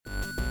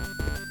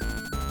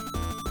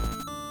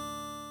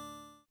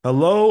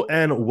Hello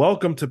and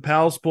welcome to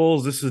Pals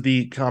Pulls. This is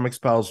the Comics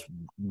Pals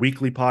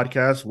weekly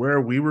podcast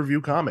where we review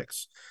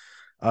comics.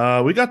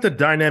 We got the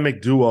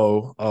dynamic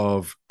duo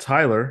of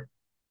Tyler.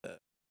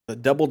 The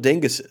double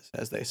dinguses,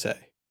 as they say.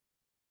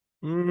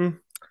 Mm.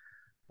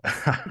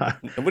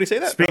 Nobody say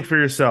that? Speak Oh, for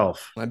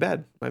yourself. my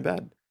bad. My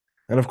bad.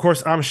 And of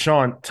course, I'm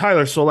Sean.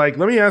 Tyler, so let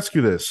me ask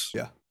you this.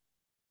 Yeah.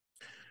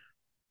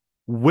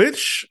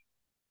 Which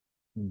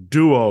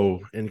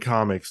duo in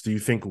comics do you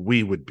think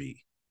we would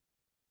be?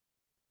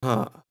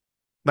 Huh.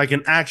 Like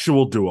an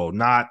actual duo,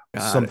 not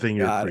Got it. something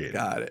you're Got it. creating.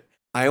 Got it.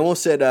 I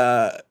almost said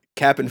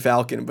Cap and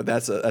Falcon, but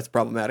that's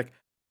problematic.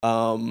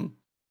 Um,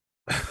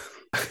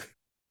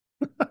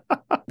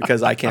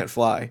 because I can't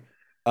fly.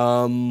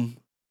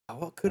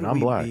 What could And I'm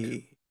we black.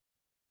 be?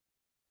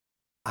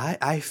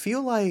 I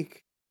feel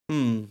like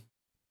I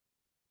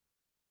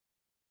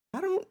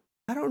don't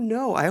I don't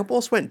know. I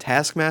almost went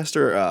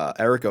Taskmaster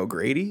Eric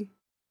O'Grady.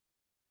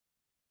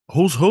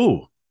 Who's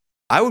who?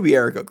 I would be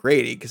Eric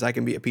O'Grady because I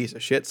can be a piece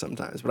of shit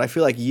sometimes, but I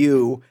feel like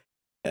you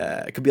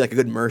could be like a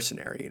good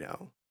mercenary, you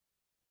know.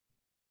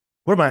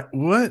 What am I?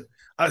 What?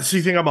 So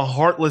you think I'm a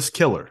heartless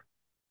killer?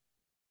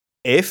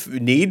 If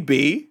need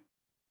be,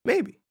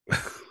 maybe.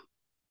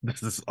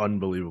 This is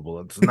unbelievable.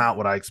 It's not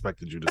what I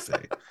expected you to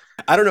say.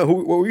 I don't know.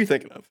 What were you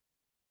thinking of?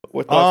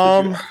 What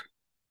thoughts did you Um, have?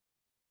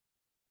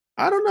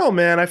 I don't know,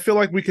 man. I feel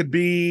like we could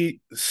be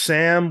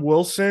Sam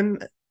Wilson,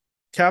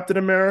 Captain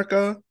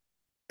America,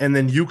 and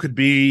then you could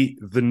be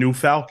the new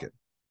Falcon.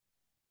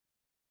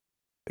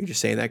 Are you just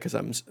saying that because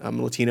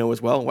I'm Latino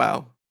as well?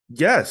 Wow.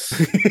 Yes,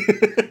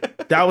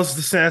 that's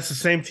the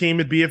same team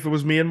it'd be if it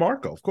was me and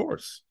Marco, of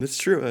course. That's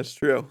true. That's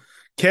true.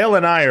 Kale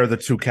and I are the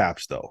two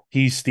Caps, though.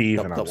 He's Steve,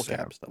 and I'm Double Sam.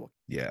 caps. Double.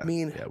 I Yeah,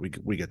 mean, yeah,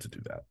 we get to do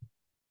that.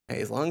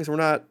 hey, as long as we're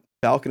not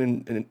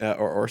Falcon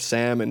or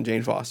Sam and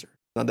Jane Foster,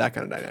 not that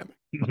kind of dynamic.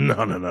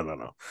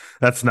 No.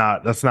 That's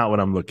not what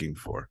I'm looking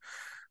for.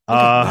 Okay.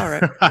 All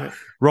right. All right.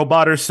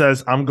 Roboter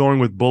says I'm going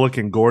with Bullock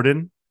and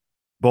Gordon.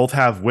 Both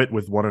have wit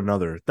with one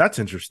another. That's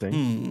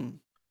interesting.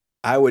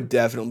 I would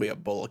definitely be a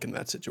Bullock in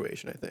that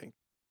situation. I think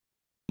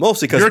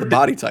mostly because of the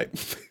body type.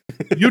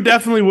 You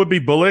definitely would be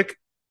Bullock,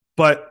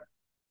 but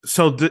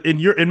so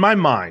in my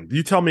mind,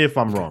 you tell me if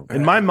I'm wrong.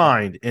 In my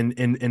mind,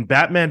 in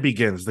Batman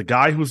Begins, the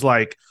guy who's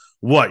like,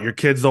 "What? Your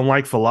kids don't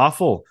like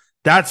falafel?"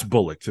 That's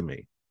Bullock to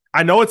me.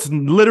 I know it's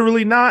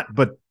literally not,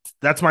 but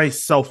that's my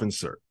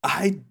self-insert.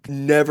 I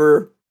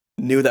never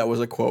knew that was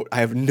a quote. I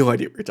have no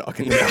idea what you're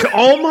talking about.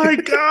 Oh my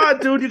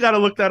god, dude, you got to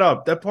look that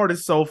up. That part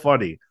is so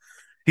funny.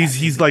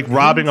 He's like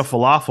robbing a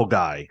falafel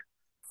guy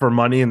for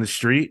money in the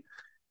street,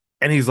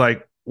 and he's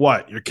like,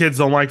 "What? Your kids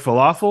don't like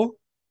falafel?"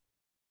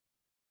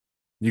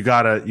 You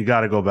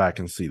gotta go back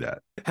and see that.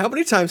 How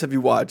many times have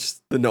you watched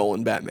the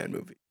Nolan Batman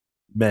movie?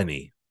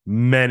 Many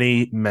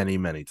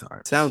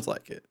times. Sounds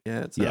like it.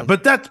 Yeah, it Yeah,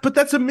 sounds. but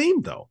that's a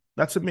meme though.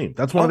 That's a meme.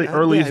 That's one of the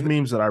earliest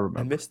memes that I I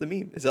remember. missed the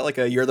meme. Is that like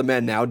a "You're the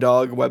Man Now"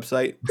 dog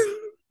website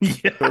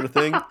Yeah. sort of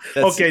thing?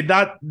 Okay,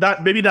 not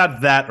maybe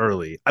not that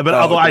early, but Oh,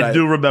 although did I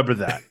do remember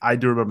that. I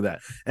do remember that.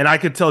 And I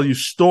could tell you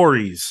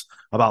stories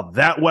about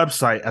that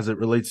website as it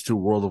relates to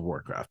World of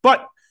Warcraft.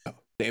 But Oh,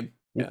 same.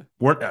 Yeah.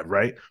 we're not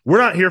right. We're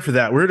not here for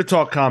that. We're here to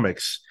talk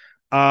comics.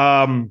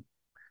 And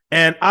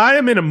I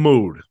am in a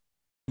mood.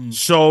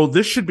 So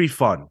this should be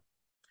fun.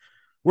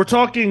 We're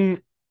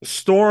talking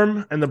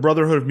Storm and the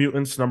Brotherhood of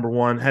Mutants,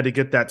 #1. Had to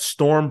get that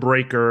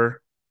Stormbreaker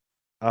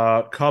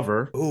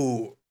cover.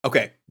 Ooh.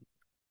 Okay.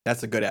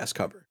 That's a good ass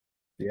cover.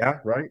 Yeah,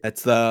 right.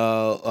 That's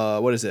the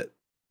what is it?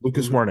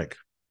 Lucas Wernick.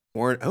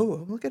 Warren.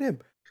 Oh, look at him.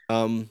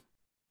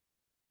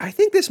 I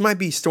think this might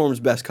be Storm's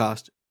best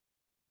costume.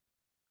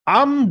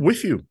 I'm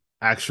with you,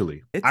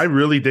 actually. I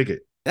really dig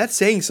it. That's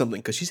saying something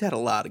because she's had a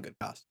lot of good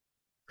costumes.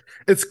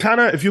 It's kind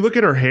of, if you look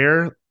at her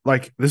hair,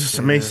 like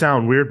may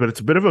sound weird, but it's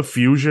a bit of a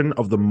fusion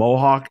of the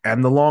mohawk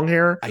and the long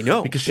hair. I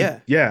know. Because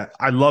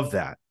I love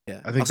that. Yeah.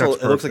 I think also,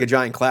 that's it looks like a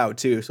giant cloud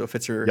too, so it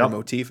fits her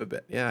motif a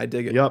bit. Yeah, I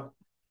dig it. Yep.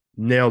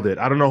 Nailed it.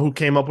 I don't know who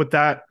came up with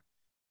that,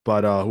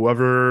 but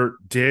whoever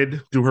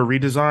did do her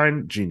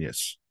redesign,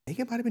 genius. I think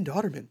it might have been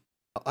Daughterman.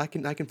 I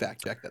can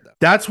fact check that though.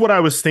 That's what I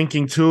was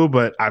thinking too,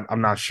 but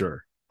I'm not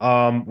sure.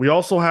 We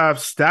also have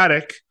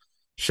Static,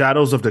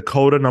 Shadows of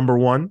Dakota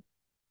 #1.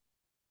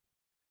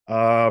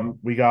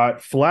 We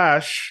got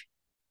Flash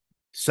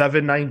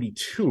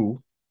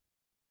 792,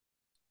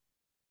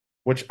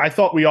 which I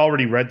thought we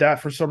already read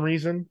that for some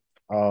reason.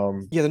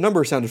 Yeah, the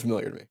number sounded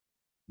familiar to me.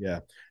 Yeah.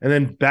 And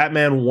then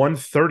Batman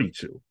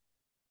 132.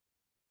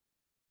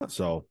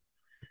 So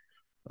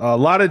a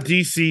lot of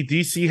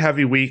DC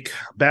heavy week.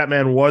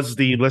 Batman was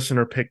the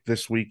listener pick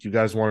this week. You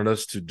guys wanted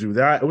us to do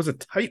that. It was a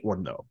tight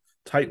one though.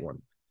 Tight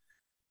one.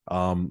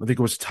 I think it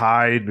was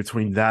tied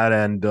between that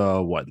and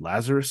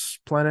Lazarus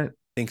Planet.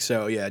 I think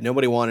so. Yeah.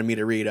 Nobody wanted me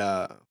to read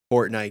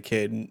Fortnite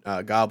Kid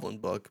Goblin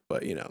book,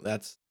 but you know,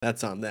 that's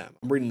on them.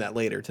 I'm reading that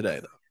later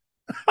today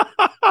though.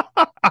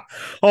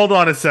 Hold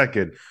on a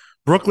second.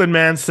 Brooklyn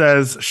Man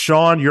says,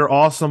 Sean, you're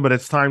awesome, but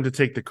it's time to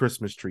take the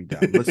Christmas tree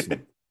down.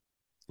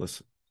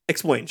 Listen.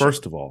 Explain.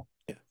 First of all,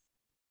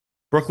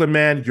 Brooklyn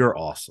Man, you're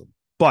awesome.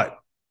 But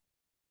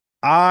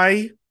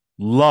I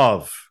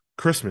love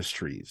Christmas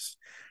trees.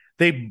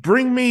 They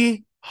bring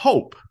me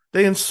hope.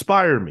 They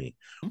inspire me.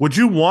 Would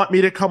you want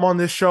me to come on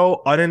this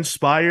show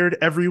uninspired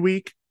every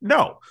week?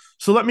 No.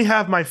 So let me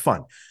have my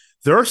fun.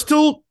 There are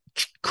still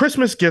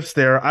Christmas gifts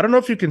there. I don't know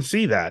if you can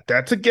see that.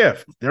 That's a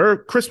gift. There are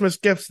Christmas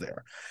gifts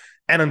there.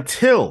 And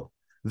until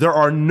there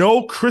are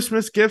no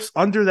Christmas gifts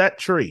under that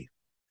tree,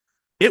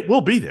 it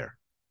will be there.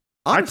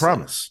 I Honestly,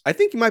 promise. I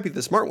think you might be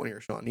the smart one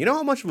here, Sean. You know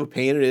how much of a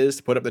pain it is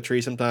to put up the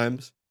tree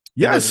sometimes?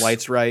 Get those Yes.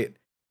 lights right.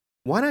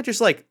 Why not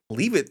just like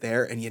leave it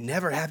there and you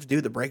never have to do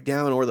the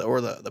breakdown or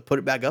the put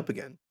it back up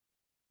again?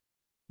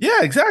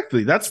 Yeah,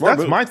 exactly. Smart That's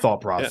move. my thought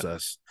Yeah.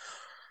 process.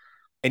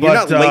 And you're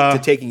But not late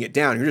to taking it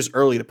down. You're just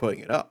early to putting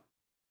it up.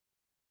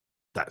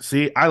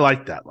 see, I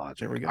like that There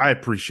logic. we go. I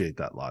appreciate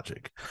that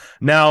logic.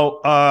 Now,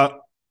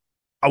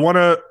 I want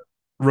to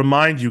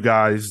remind you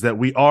guys that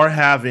we are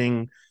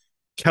having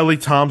Kelly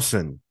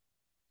Thompson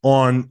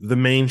on the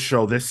main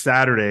show this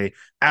Saturday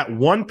at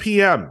 1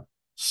 p.m.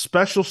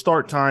 Special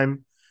start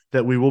time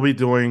that we will be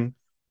doing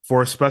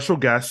for a special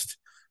guest.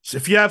 So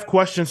if you have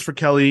questions for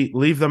Kelly,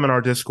 leave them in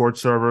our Discord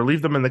server,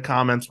 leave them in the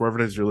comments wherever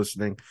it is you're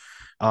listening.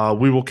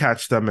 We will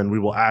catch them and we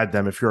will add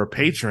them. If you're a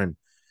patron,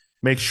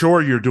 make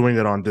sure you're doing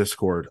it on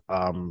Discord.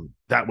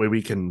 That way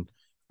we can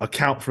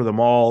account for them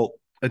all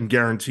and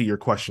guarantee your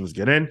questions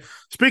get in.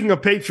 Speaking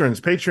of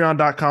patrons,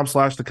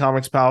 patreon.com/the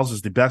comics pals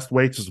is the best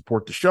way to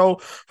support the show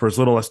for as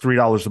little as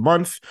 $3 a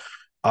month.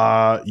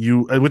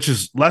 Which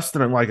is less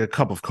than like a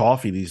cup of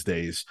coffee these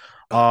days.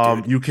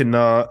 You can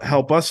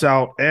help us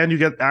out and you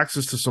get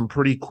access to some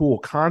pretty cool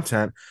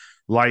content.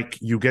 Like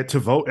you get to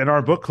vote in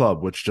our book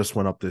club, which just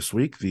went up this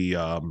week.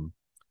 The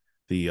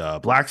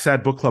Black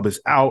Sad book club is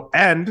out,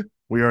 and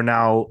we are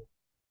now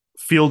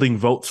fielding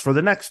votes for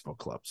the next book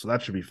club. So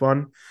that should be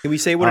fun. Can we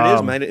say what it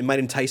is? It might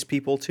entice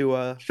people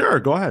to Sure,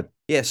 go ahead.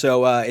 Yeah,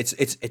 so it's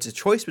a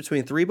choice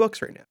between 3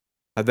 books right now.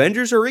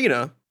 Avengers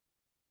Arena.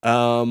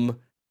 I'm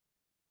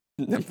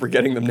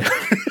forgetting them now.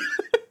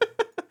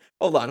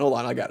 hold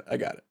on. I got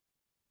it.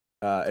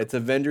 It's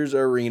Avengers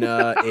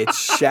Arena.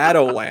 It's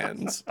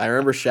Shadowlands. I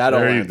remember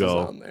Shadowlands was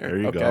on there. There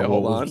you okay, go.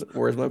 hold on.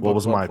 Where's my what book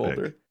was club my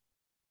folder? pick?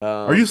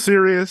 Are you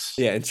serious?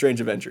 Yeah, in Strange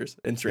Adventures.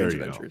 There you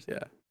Adventures, go.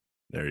 yeah.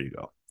 There you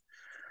go.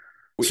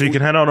 So you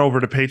can head on over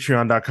to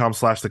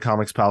patreon.com/the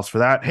comics pals for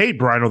that. Hey,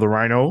 Brino the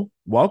Rhino,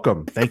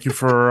 welcome. Thank you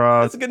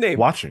for That's a good name.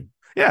 watching.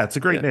 Yeah, it's a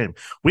great name.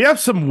 We have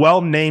some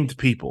well-named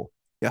people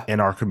in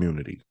our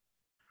community.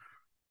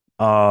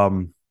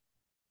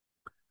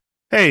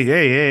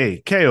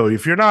 Hey, KO,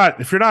 if you're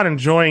not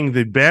enjoying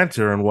the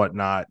banter and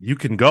whatnot, you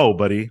can go,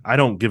 buddy. I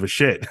don't give a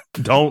shit.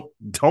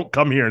 don't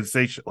come here and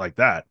say shit like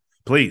that.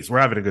 Please, we're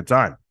having a good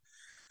time.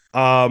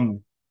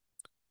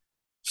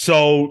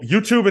 So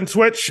YouTube and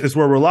Twitch is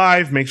where we're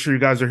live. Make sure you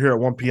guys are here at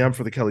 1 p.m.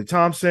 for the Kelly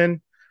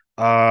Thompson.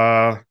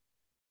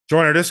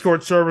 Join our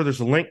Discord server. There's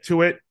a link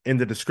to it in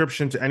the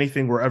description to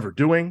anything we're ever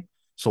doing.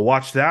 So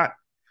watch that.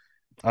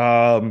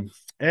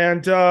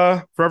 And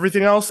for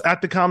everything else,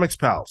 at the Comics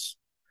Pals.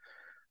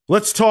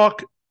 Let's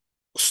talk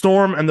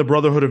Storm and the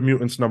Brotherhood of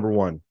Mutants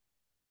 #1.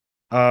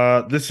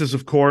 This is,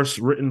 of course,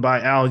 written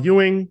by Al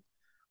Ewing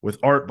with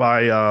art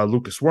by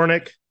Lucas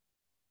Wernick.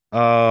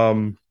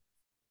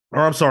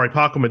 I'm sorry,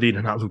 Paco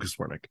Medina, not Lucas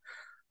Wernick.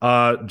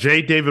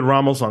 J. David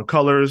Ramos on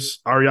colors,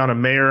 Ariana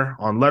Mayer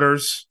on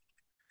letters.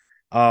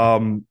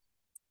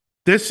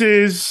 This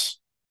is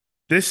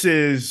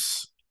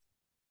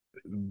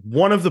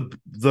one of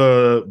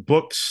the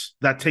books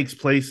that takes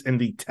place in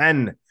the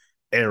 10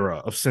 era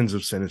of Sins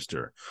of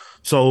Sinister.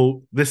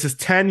 So this is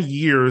 10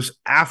 years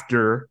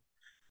after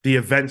the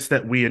events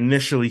that we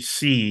initially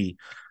see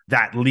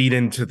that lead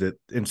into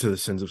the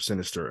Sins of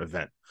Sinister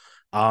event.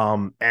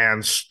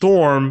 And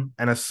Storm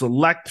and a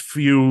select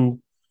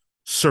few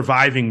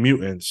surviving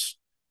mutants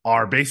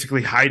are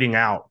basically hiding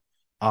out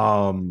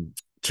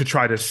to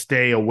try to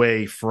stay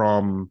away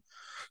from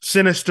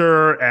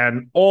Sinister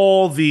and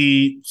all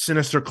the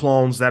Sinister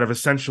clones that have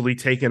essentially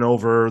taken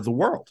over the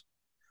world.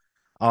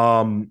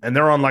 And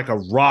they're on like a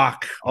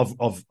rock of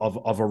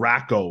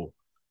Araco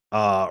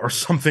or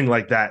something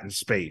like that in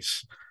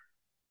space.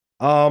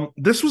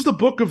 This was the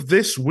book of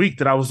this week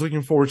that I was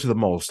looking forward to the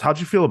most. How'd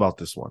you feel about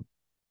this one?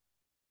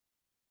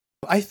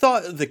 I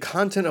thought the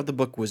content of the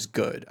book was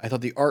good. I thought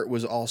the art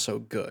was also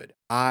good.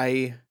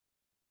 I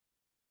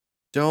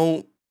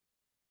don't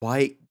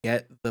quite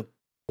get the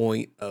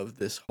point of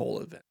this whole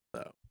event,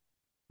 though.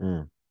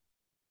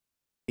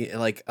 Yeah,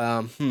 like,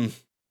 I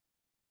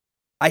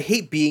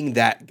hate being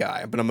that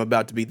guy, but I'm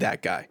about to be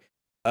that guy.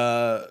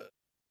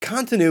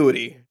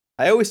 Continuity.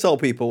 I always tell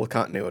people with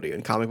continuity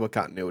and comic book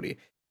continuity,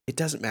 it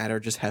doesn't matter,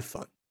 just have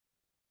fun.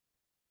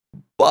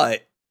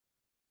 But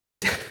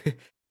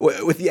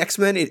with the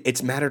X-Men,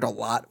 it's mattered a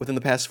lot within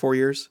the past 4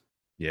 years.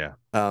 Yeah.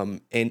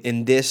 And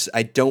in this,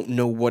 I don't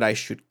know what I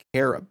should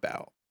care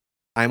about.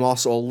 I'm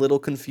also a little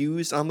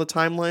confused on the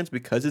timelines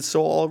because it's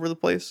so all over the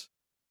place.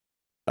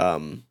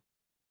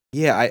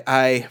 Yeah,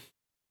 I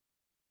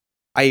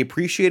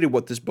appreciated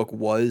what this book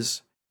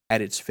was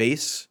at its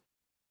face,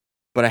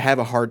 but I have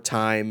a hard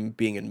time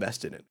being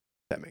invested in it.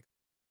 If that makes sense.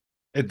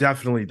 It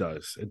definitely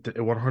does. It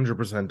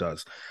 100%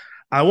 does.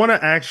 I want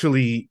to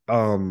actually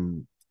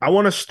I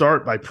want to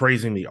start by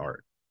praising the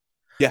art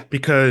Yeah.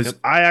 because Yep.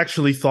 I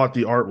actually thought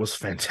the art was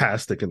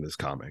fantastic in this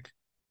comic.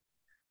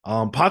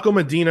 Paco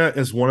Medina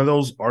is one of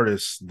those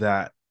artists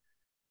that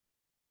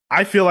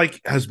I feel like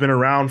has been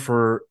around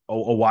for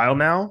a while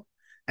now,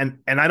 and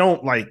I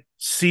don't like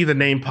see the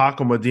name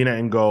Paco Medina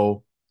and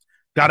go,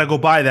 gotta go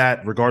buy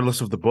that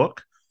regardless of the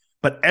book.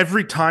 But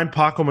every time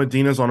Paco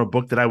Medina's on a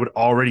book that I would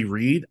already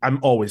read, I'm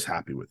always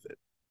happy with it.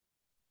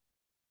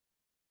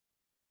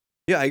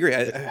 Yeah, I agree.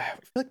 I feel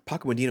like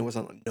Paco Medina was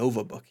on a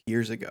Nova book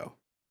years ago,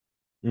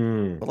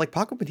 Mm, but like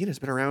Paco Medina's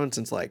been around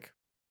since like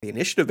the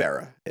Initiative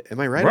era. Am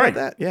I right about right.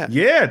 that? Yeah.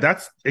 Yeah,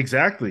 that's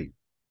exactly.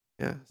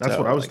 Yeah. That's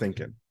what I So was like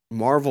thinking.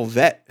 Marvel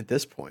vet at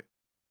this point.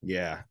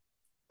 Yeah,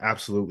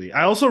 absolutely.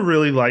 I also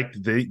really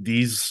liked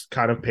these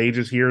kind of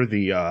pages here,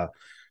 the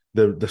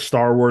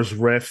Star Wars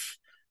riff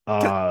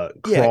Can,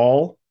 yeah.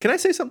 crawl. Can I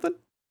say something?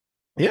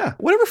 Yeah.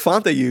 Whatever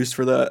font they used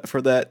for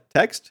that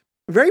text,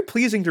 very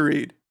pleasing to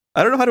read.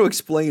 I don't know how to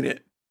explain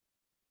it,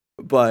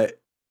 but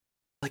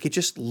like it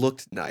just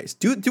looked nice.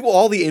 Do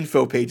all the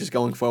info pages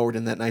going forward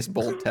in that nice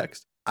bold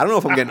text. I don't know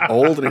if I'm getting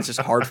old and it's just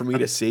hard for me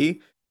to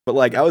see, but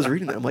like I was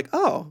reading that, I'm like,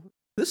 oh,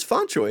 this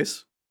font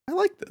choice, I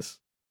like this.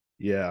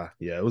 Yeah,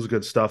 yeah, it was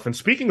good stuff. And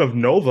speaking of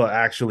Nova,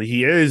 actually,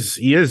 he is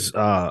a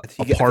I part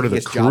think of he the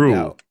gets jobbed crew.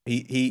 out.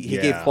 He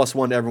gave Yeah,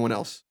 +1 to everyone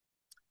else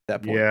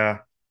at that point. yeah.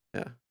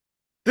 Yeah,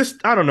 This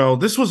I don't know.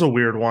 This was a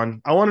weird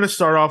one. I wanted to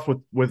start off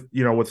with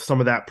with some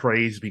of that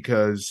praise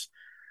because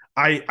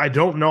I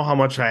don't know how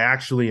much I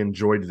actually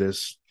enjoyed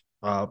this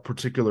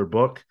particular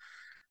book.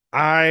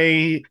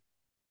 I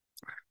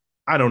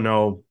I don't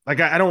know. Like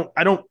I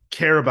don't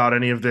care about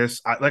any of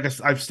this.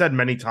 I've said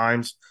many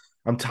times,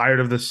 I'm tired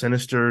of the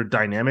sinister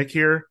dynamic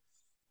here.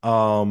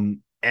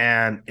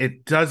 And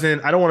it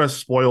doesn't. I don't want to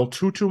spoil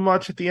too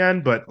much at the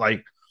end, but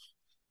like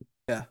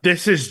yeah,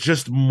 this is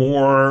just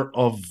more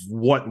of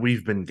what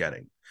we've been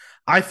getting.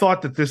 I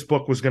thought that this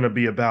book was going to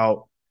be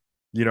about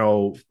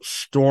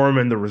Storm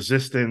and the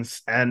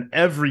Resistance, and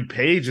every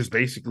page is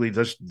basically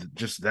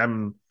just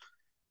them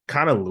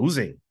kind of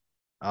losing.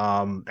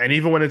 And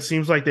even when it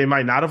seems like they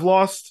might not have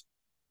lost,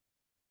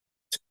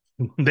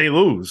 they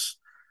lose.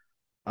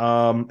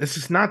 It's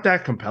just not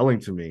that compelling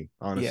to me,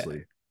 yeah.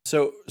 honestly.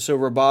 So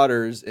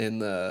Roboters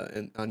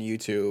on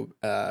YouTube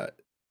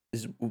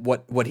is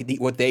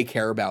what they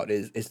care about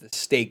is the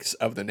stakes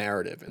of the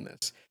narrative in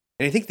this.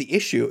 And I think the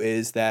issue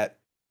is that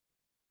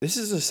this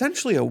is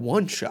essentially a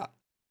one shot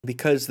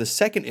because the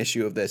second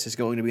issue of this is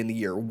going to be in the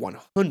year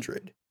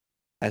 100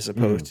 as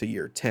opposed Mm, to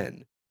year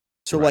 10.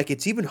 So right. like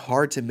it's even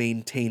hard to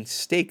maintain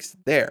stakes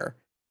there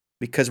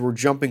because we're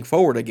jumping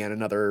forward again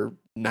another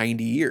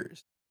 90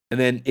 years. And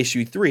then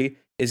issue 3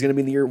 is going to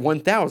be in the year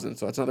 1000,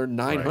 so that's another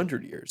Right.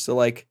 900 years. So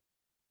like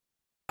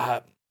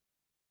uh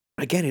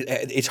again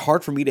it's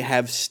hard for me to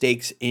have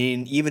stakes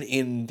in even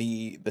in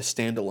the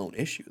standalone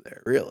issue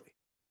there, really.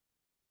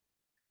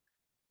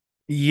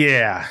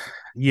 Yeah,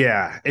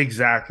 yeah,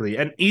 exactly.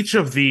 And each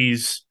of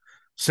these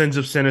Sins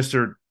of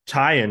Sinister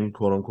tie-in,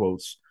 quote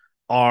unquotes,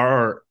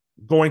 are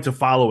going to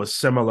follow a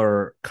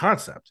similar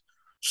concept.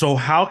 So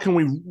how can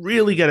we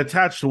really get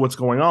attached to what's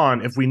going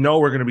on if we know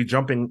we're going to be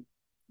jumping,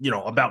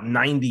 about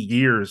 90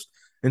 years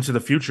into the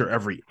future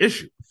every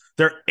issue?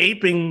 They're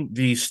aping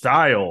the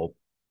style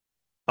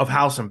of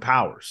House and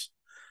Powers.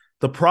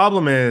 The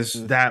problem is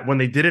Mm, that when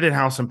they did it in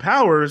House and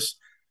Powers,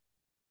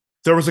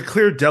 there was a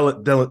clear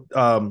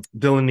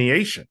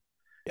delineation.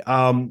 yeah.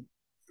 Um,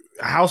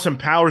 House and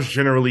Powers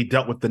generally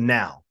dealt with the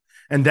now,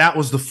 and that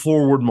was the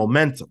forward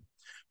momentum.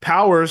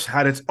 Powers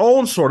had its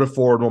own sort of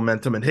forward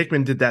momentum, and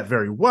Hickman did that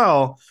very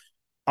well.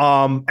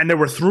 And there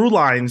were through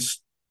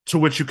lines to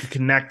which you could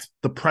connect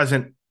the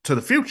present to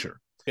the future,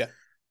 Yeah.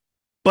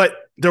 but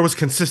there was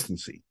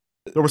consistency.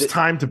 There was Th-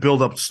 time to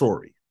build up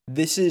story.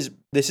 this is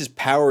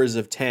Powers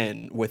of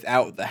 10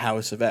 without the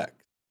House of X,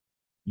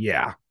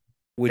 Yeah,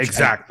 which I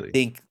exactly.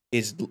 think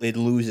is it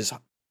loses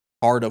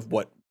part of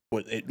what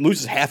it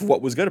loses half of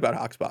what was good about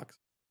Hoxbox.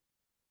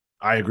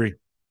 I agree.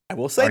 I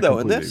will say I though,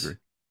 in completely this, agree.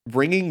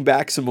 bringing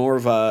back some more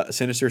of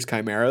Sinister's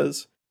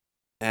chimeras,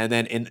 and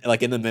then in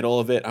the middle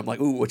of it, I'm like,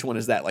 ooh, which one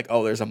is that? Like,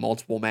 oh, there's a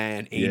multiple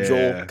man angel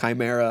Yeah,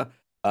 chimera.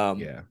 Um,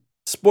 yeah.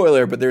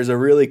 spoiler, but there's a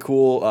really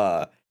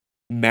cool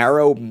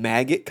marrow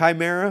maggot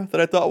chimera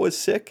that I thought was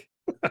sick.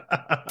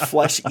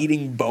 Flesh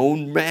eating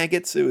bone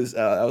maggots. It was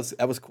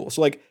that was cool.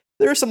 So like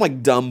there's some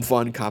like dumb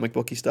fun comic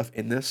booky stuff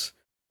in this.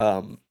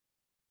 Um,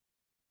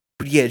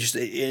 but yeah, just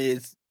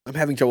it's I'm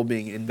having trouble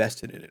being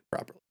invested in it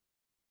properly.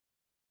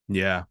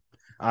 Yeah,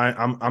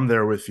 I'm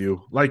there with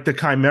you. Like the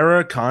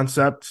Chimera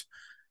concept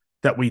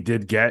that we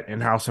did get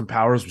in House and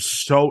Powers was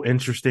so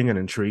interesting and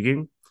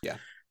intriguing. Yeah,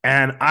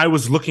 And I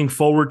was looking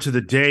forward to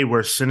the day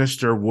where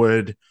Sinister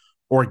would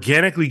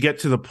organically get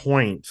to the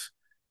point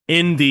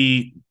in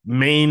the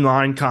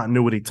mainline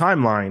continuity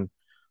timeline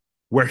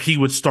where he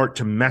would start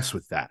to mess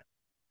with that.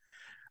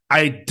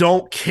 I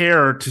don't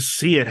care to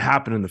see it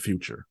happen in the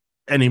future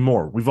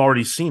anymore. We've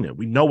already seen it.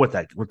 We know what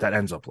that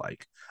ends up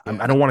like. yeah.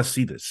 I don't want to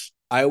see this.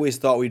 I always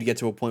thought we'd get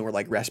to a point where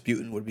like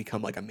Rasputin would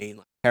become like a main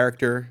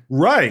character.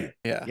 Right.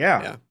 Yeah,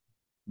 Yeah. yeah,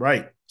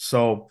 Right.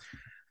 So,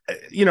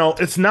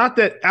 it's not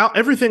that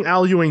everything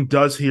Al Ewing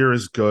does here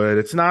is good.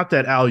 It's not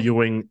that Al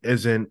Ewing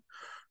isn't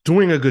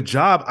doing a good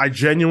job. I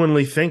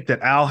genuinely think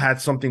that Al had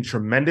something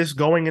tremendous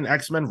going in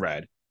X-Men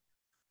Red,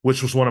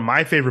 which was one of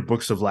my favorite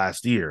books of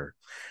last year.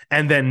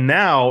 And then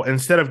now,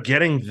 instead of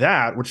getting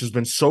that, which has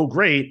been so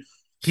great,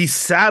 he's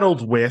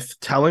saddled with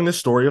telling the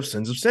story of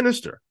Sins of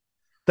Sinister.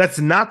 That's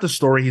not the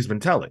story he's been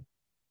telling.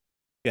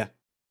 yeah.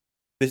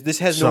 This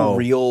has no So,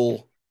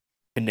 real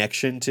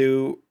connection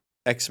to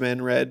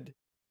X-Men Red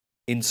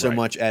in so right.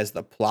 much as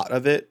the plot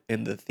of it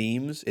and the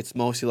themes. It's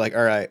mostly like,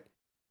 all right,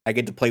 I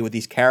get to play with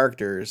these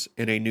characters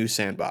in a new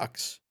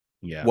sandbox.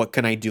 Yeah. What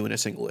can I do in a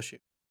single issue?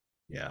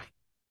 Yeah.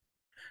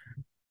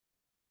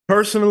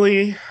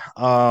 Personally,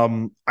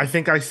 I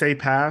think I say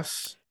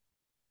pass.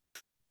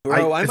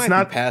 Bro, I It's might be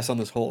not. pass on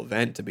this whole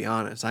event, to be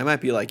honest. I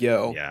might be like,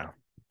 yo, Yeah.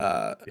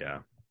 uh, Yeah.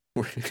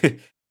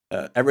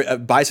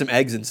 buy some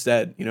eggs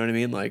instead. You know what I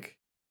mean? Like,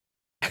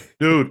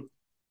 Dude,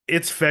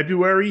 it's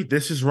February.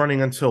 This is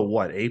running until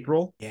what,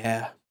 April?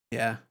 yeah,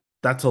 yeah.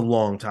 That's a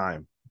long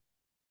time.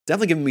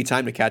 Definitely giving me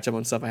time to catch up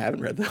on stuff I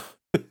haven't read though.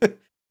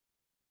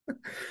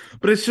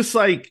 But it's just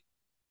like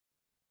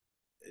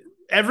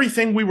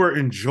everything we were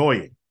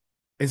enjoying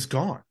is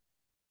gone.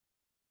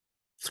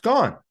 It's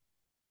gone.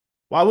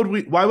 Why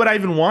would I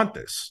even want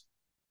this?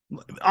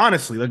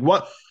 Honestly, like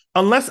what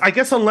unless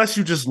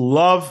you just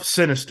love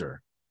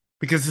Sinister,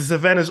 because this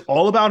event is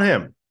all about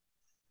him.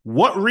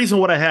 What reason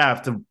would I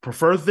have to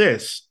prefer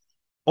this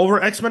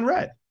over X-Men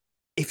Red?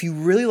 If you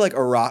really like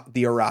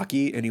the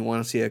Iraqi and you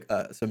want to see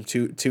some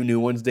two new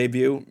ones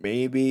debut,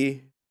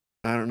 maybe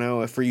I don't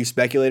know. For you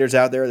speculators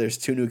out there, there's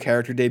two new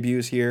character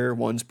debuts here.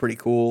 One's pretty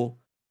cool.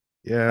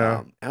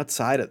 Yeah.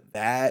 Outside of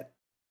that,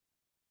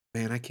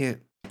 man, I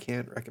can't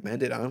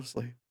recommend it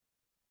honestly.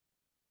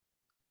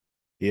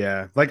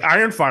 Yeah. Like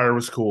Ironfire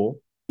was cool.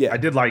 Yeah, I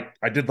did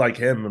like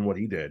him and what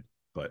he did,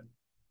 but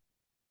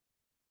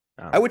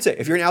I don't I know. would say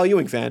if you're an Al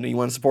Ewing fan and you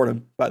want to support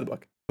him, buy the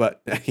book.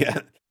 But yeah,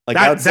 like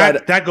That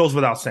outside, that goes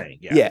without saying.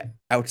 Yeah. yeah,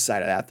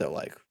 outside of that though,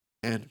 like,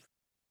 man,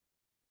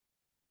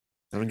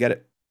 I don't get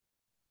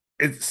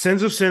it.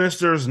 Sins of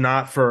Sinister is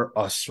not for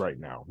us right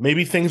now.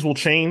 Maybe things will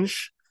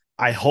change.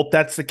 I hope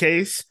that's the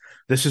case.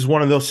 This is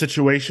one of those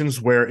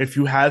situations where if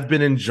you have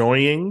been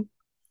enjoying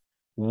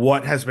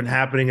what has been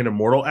happening in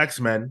Immortal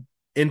X-Men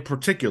in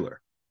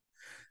particular,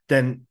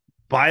 then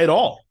buy it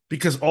all,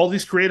 because all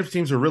these creative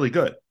teams are really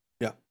good.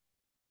 Yeah,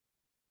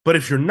 But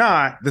if you're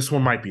not, this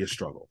one might be a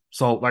struggle.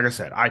 So, like I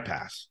said, I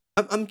pass.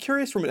 I'm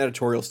curious from an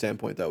editorial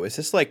standpoint though. Is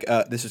this like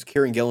this is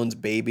Kieran Gillen's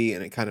baby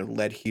and it kind of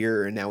led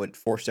here and now it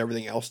forced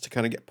everything else to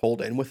kind of get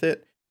pulled in with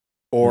it?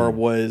 Or Hmm.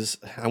 was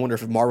I wonder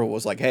if Marvel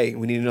was like, hey,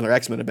 we need another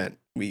X-Men event.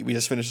 We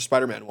just finished a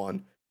Spider-Man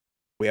one.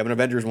 We have an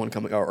Avengers one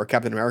coming or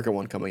Captain America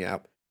one coming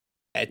out.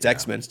 It's Yeah.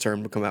 X-Men's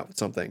turn to come out with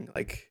something.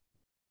 Like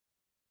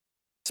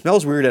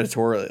smells weird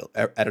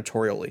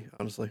editorially,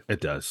 honestly.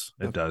 It does.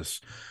 Yeah. It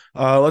does.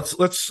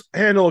 Let's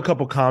handle a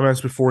couple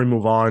comments before we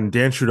move on.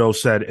 Dan Trudeau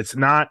said it's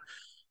not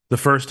the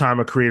first time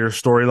a creator's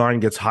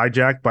storyline gets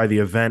hijacked by the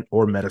event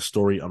or meta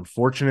story,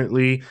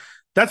 unfortunately.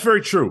 That's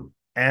very true.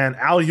 And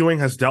Al Ewing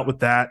has dealt with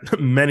that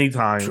many Oh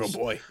times.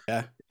 boy.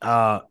 Yeah.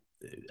 Uh,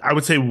 I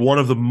would say one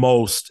of the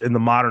most in the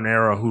modern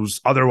era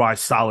whose otherwise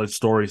solid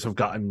stories have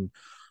gotten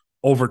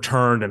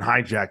overturned and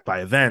hijacked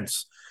by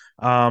events.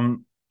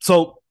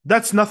 So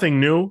that's nothing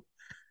new.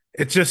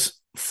 It's just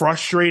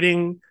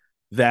frustrating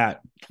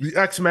that the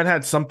X-Men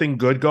had something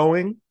good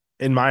going,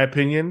 in my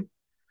opinion,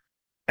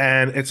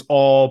 and it's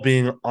all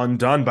being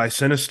undone by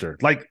Sinister.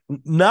 Like,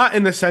 not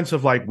in the sense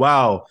of like,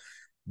 wow,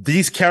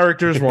 these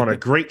characters were on a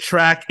great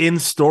track in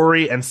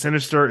story and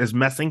Sinister is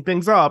messing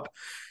things up,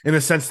 in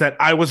the sense that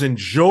I was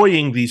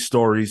enjoying these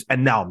stories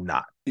and now I'm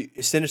not.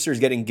 Sinister's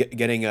getting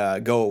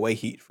go away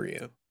heat for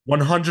you.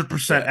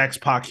 100% Yeah.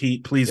 X-Pac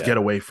heat, please Yeah. get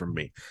away from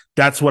me.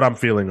 That's what I'm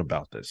feeling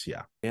about this.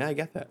 Yeah. Yeah, I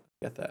get that.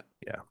 Get that.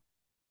 Yeah.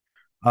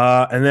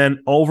 And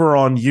then over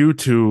on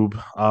YouTube,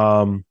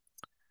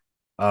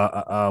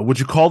 would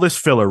you call this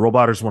filler?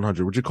 Roboters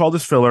 100. Would you call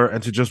this filler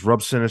and to just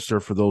rub Sinister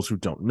for those who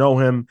don't know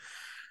him?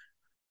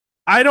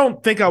 I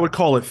don't think I would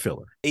call it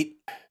filler.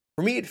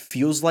 For me, it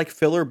feels like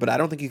filler, but I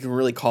don't think you can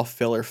really call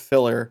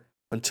filler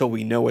until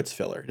we know it's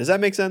filler. Does that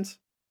make sense?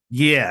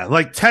 Yeah,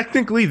 like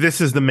technically,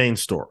 this is the main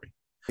story.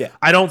 Yeah.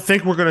 I don't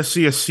think we're going to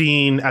see a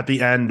scene at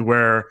the end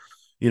where,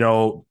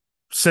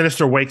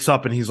 Sinister wakes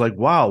up and he's like,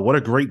 wow, what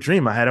a great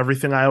dream. I had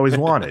everything I always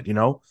wanted,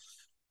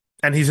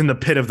 and he's in the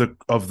pit of the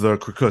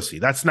Krakusi.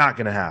 That's not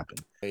going to happen.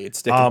 Hey, it's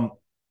sticking.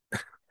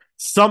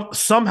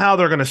 Somehow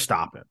they're going to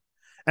stop him.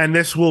 And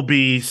this will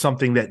be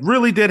something that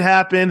really did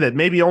happen, that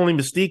maybe only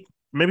Mystique,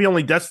 maybe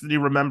only Destiny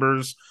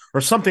remembers,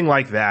 or something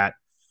like that.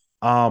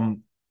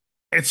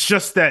 It's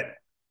just that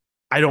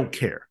I don't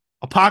care.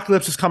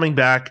 Apocalypse is coming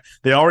back.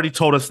 They already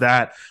told us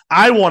that.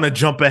 I want to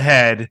jump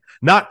ahead,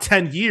 not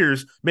 10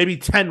 years, maybe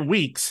 10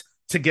 weeks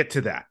to get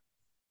to that.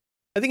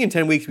 I think in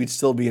 10 weeks we'd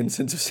still be in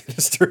Sins of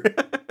Sinister.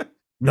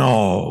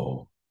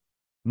 No.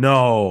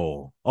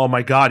 No. Oh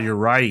my God, you're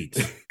right.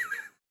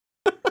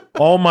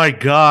 Oh my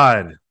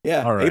God.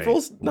 Yeah, All right.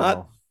 April's not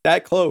Well,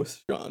 that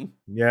close, John.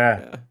 yeah.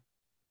 Yeah.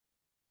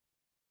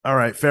 All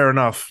right. Fair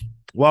enough.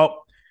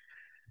 Well,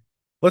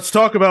 let's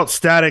talk about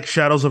Static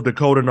Shadows of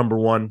Dakota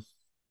 #1.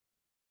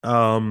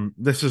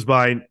 This is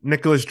by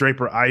Nicholas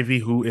Draper Ivy,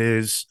 who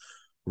is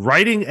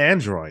writing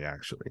and drawing,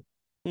 actually.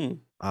 Hmm.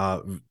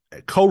 Uh,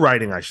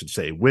 Co-writing, I should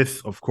say,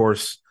 with, of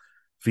course,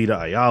 Vita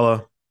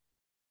Ayala.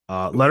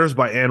 Letters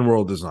by Ann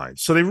World Design.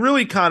 So they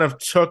really kind of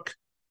took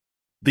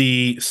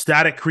the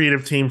Static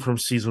creative team from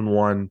season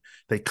 1.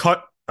 They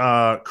cut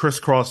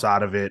Crisscross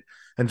out of it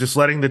and just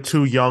letting the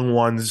two young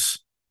ones,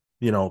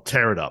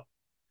 tear it up.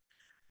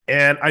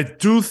 And I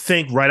do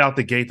think right out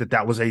the gate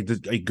that was a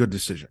good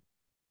decision.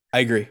 I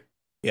agree.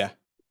 Yeah.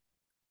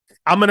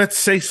 I'm going to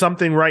say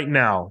something right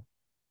now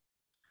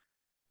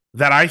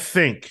that I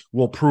think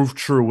will prove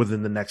true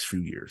within the next few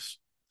years.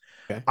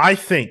 Okay. I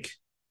think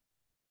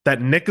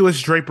that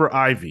Nicholas Draper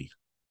Ivy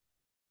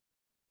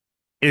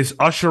is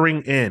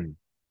ushering in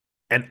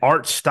an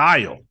art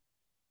style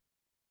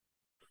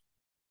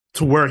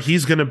to where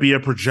he's going to be a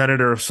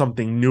progenitor of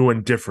something new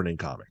and different in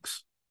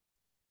comics.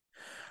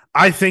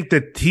 I think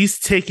that he's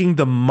taking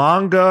the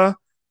manga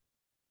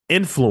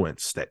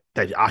influence that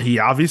he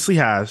obviously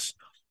has,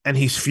 and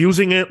he's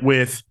fusing it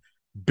with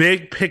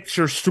big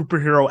picture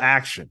superhero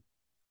action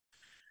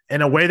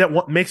in a way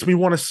that makes me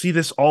want to see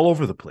this all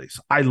over the place.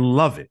 I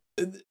love it.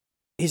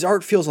 His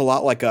art feels a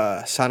lot like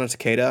a Sana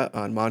Takeda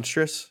on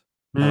Monstrous,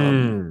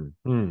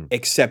 Mm.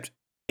 except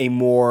a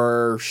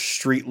more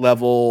street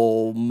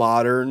level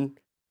modern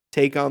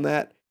take on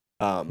that.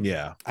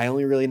 Yeah. I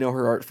only really know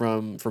her art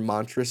from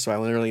Monstrous, so I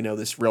only really know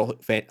this real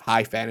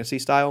high fantasy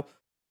style.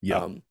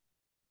 Yep. Um,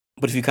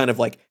 but if you kind of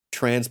like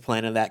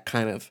transplanted that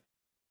kind of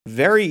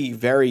very,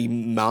 very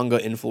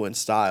manga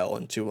influenced style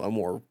into a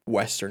more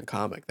Western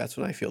comic, that's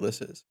what I feel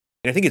this is.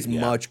 And I think it's Yeah.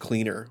 much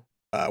cleaner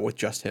with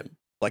just him.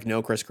 Like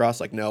no crisscross.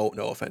 Like no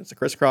offense to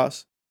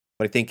crisscross,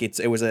 but I think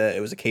it was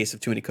a case of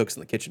too many cooks in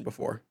the kitchen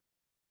before.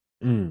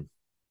 Mm.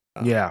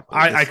 Yeah.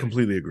 I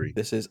completely agree.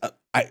 This is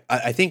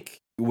I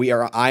think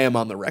I am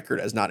on the record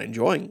as not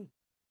enjoying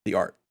the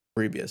art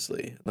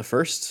previously. The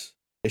first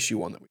issue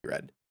one that we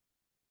read,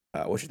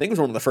 which I think was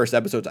one of the first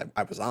episodes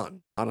I was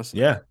on. Honestly,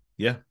 Yeah.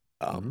 Yeah.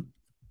 Mm-hmm. um,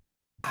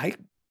 I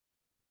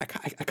I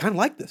kind of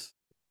like this.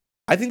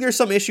 I think there's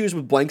some issues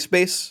with blank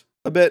space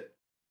a bit,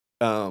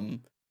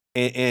 um,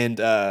 and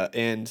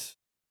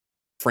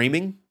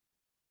framing.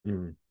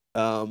 Mm.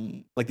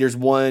 Like there's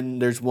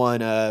one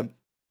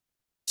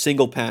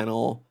single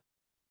panel.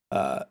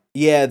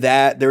 Yeah,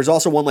 that there's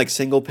also one like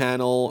single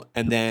panel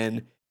and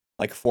then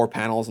like 4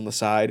 panels on the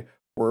side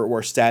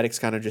where Static's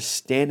kind of just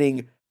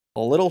standing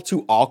a little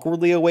too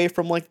awkwardly away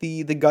from like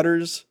the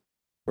gutters,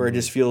 where it Mm.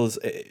 just feels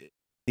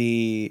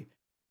the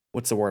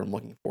what's the word I'm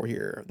looking for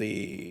here?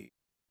 The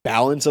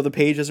balance of the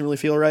page doesn't really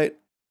feel right.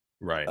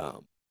 Right.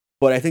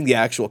 But I think the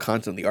actual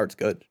content of the art's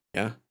good.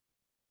 Yeah.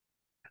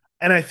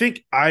 And I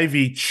think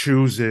Ivy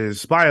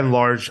chooses, by and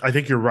large, I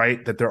think you're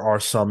right that there are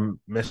some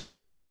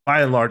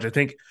by and large, I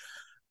think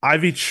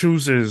Ivy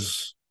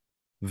chooses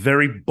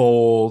very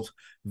bold,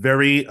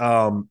 very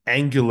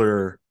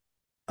angular,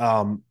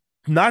 um,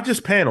 not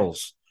just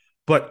panels,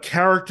 but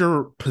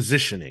character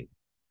positioning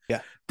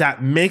Yeah.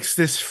 that makes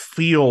this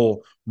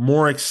feel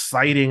more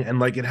exciting and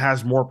like it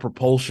has more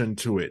propulsion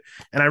to it.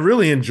 And I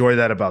really enjoy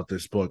that about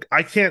this book.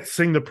 I can't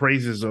sing the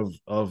praises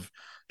of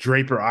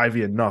Draper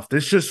Ivy enough.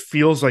 This just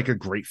feels like a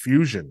great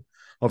fusion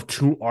of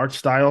two art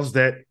styles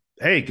that,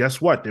 hey, guess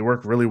what? They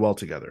work really well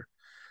together.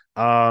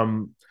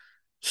 Um,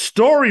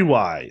 Story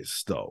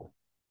wise, though,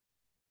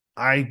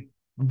 I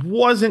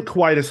wasn't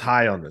quite as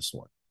high on this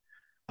one.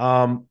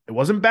 It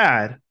wasn't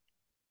bad,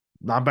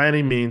 not by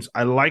any means.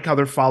 I like how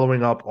they're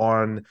following up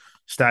on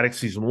Static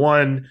season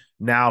 1.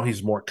 Now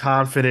he's more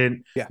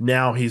confident. Yeah.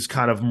 Now he's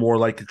kind of more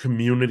like a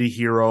community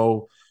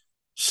hero,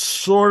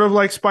 sort of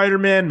like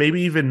Spider-Man,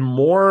 maybe even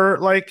more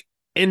like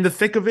in the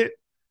thick of it.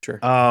 Sure.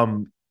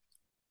 And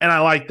I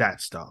like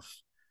that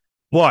stuff.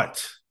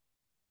 But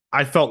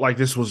I felt like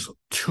this was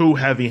too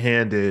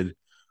heavy-handed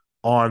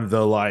on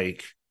the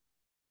like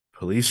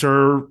police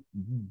are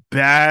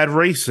bad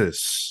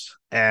racists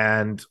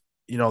and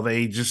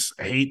they just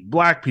hate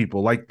black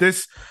people like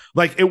this,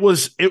 like it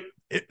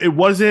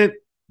wasn't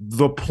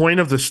the point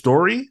of the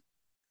story,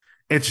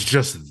 it's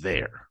just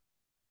there.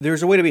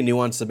 There's a way to be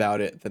nuanced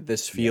about it that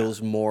this Yeah.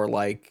 feels more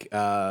like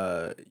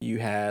you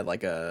had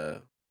like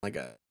a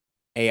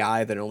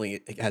AI that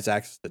only has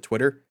access to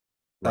Twitter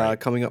Right.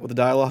 coming up with the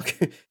dialogue.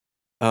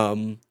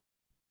 um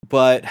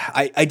but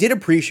I did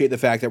appreciate the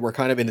fact that we're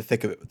kind of in the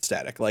thick of it with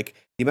Static. Like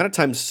the amount of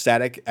times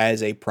Static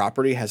as a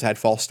property has had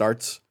false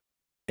starts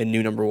and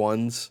new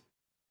 #1s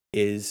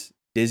is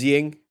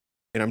dizzying,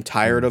 and I'm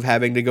tired of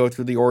having to go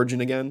through the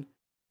origin again.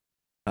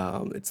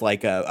 It's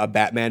like a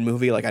Batman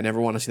movie. Like I never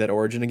want to see that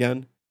origin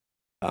again.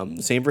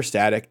 Same for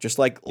Static. Just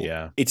like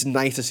Yeah. it's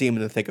nice to see him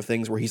in the thick of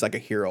things where he's like a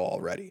hero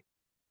already.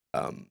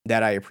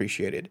 That I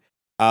appreciated.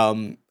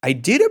 I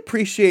did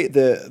appreciate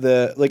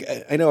the like.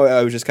 I know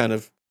I was just kind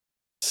of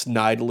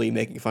snidely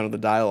making fun of the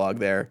dialogue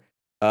there.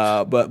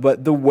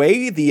 But the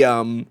way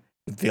the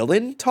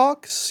villain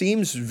talks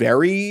seems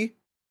very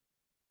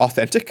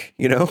authentic,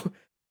 you know?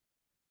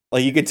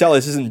 Like you can tell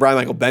this isn't Brian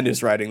Michael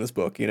Bendis writing this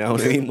book, you know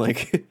what I mean?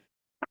 Like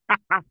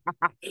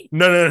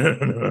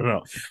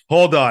No.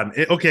 Hold on.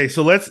 Okay,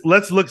 so let's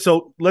look at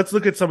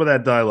some of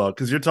that dialogue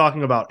because you're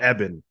talking about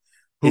Eben,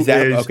 is who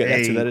that is okay,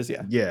 that's who a that is?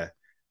 Yeah. yeah,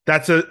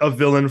 that's a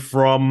villain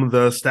from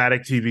the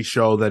Static TV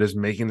show that is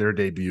making their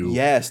debut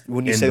Yes,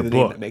 when you in say the the name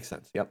that book. makes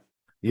sense. Yep.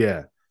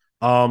 Yeah.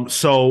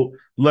 So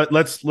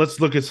let's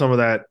look at some of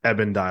that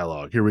Eben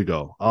dialogue. Here we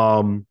go.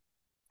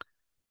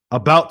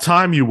 About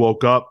time you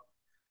woke up.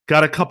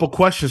 Got a couple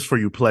questions for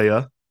you,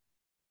 playa.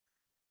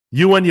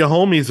 You and your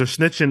homies are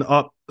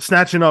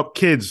snatching up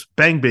kids,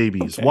 bang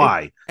babies. Okay.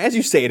 Why? As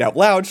you say it out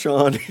loud,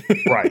 Sean.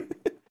 Right.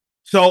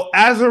 So,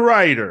 as a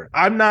writer,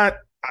 I'm not,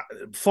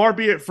 far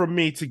be it from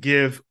me to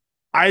give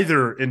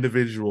either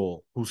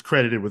individual who's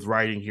credited with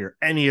writing here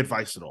any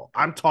advice at all.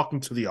 I'm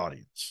talking to the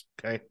audience.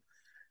 Okay.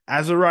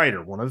 As a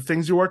writer, one of the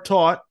things you are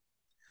taught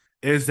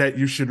is that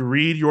you should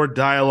read your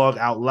dialogue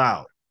out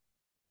loud.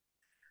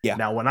 Yeah.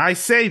 Now, when I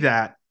say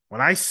that, when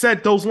I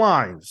said those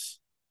lines,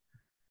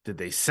 did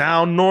they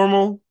sound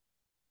normal?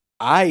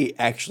 I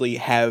actually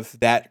have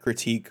that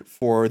critique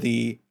for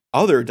the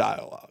other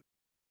dialogue.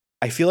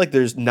 I feel like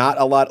there's not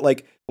a lot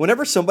like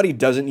whenever somebody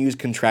doesn't use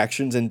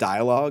contractions in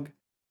dialogue,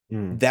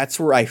 Mm, that's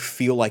where I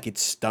feel like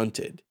it's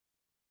stunted.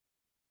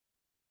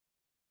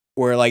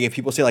 Where like if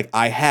people say like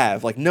I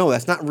have, like no,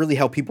 that's not really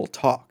how people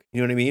talk.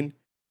 You know what I mean?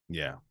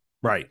 yeah.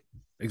 Right.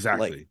 Like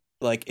Exactly.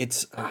 like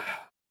it's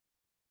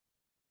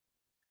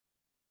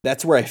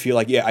that's where I feel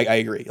like yeah, I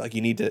agree. Like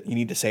you need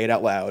to say it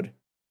out loud,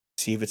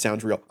 see if it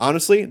sounds real.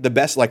 Honestly, the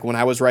best like when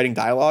I was writing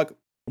dialogue,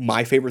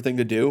 my favorite thing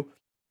to do,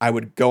 I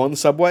would go on the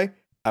subway,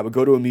 I would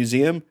go to a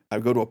museum, I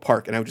would go to a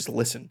park, and I would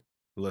Listen.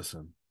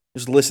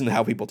 just listen to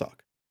how people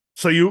talk.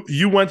 So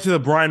you went to the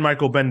Brian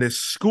Michael Bendis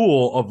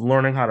school of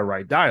learning how to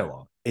write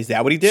dialogue. Is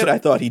that what he did? So I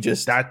thought he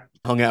just that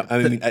hung out. I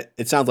mean,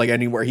 it sounds like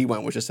anywhere he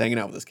went was just hanging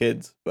out with his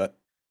kids. But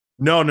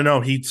no.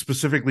 He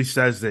specifically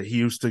says that he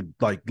used to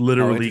like oh,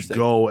 literally interesting.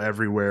 go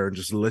everywhere and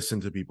just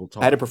listen to people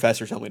I had a talk.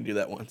 professor tell me to do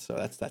that once, so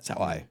that's how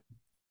Mm. I.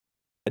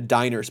 A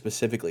diner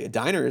specifically. A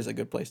diner is a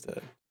good place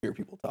to hear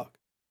people talk.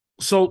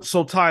 So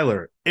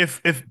Tyler,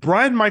 if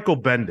Brian Michael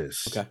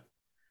Bendis Okay.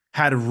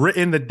 had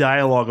written the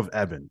dialogue of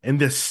Eben in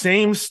the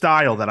same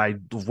style that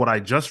what I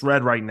just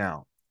read right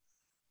now,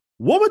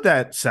 what would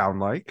that sound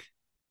like?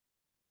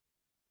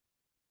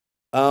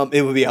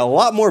 It would be a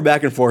lot more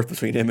back and forth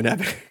between him and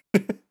Evan.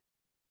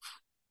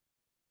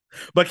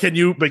 But can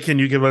you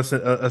give us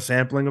a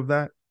sampling of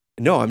that?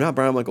 No, I'm not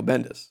Brian Michael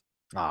Bendis.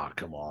 Ah,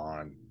 come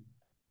on.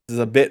 This is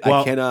a bit I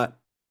Well, cannot.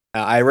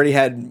 I already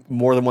had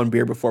more than one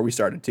beer before we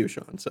started too,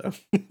 Sean. So,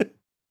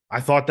 I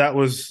thought that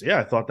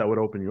would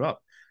open you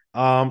up.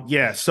 Yeah,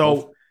 well,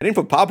 so I didn't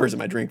put poppers in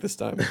my drink this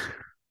time.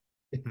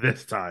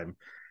 this time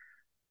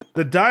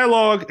the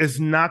dialogue is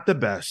not the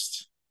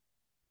best,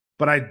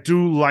 but I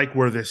do like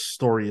where this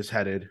story is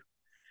headed.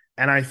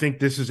 And I think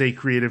this is a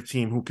creative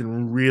team who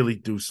can really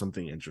do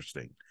something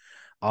interesting.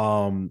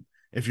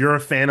 If you're a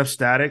fan of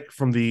Static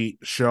from the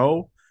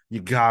show,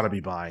 you gotta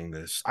be buying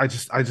this. I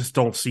just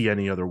don't see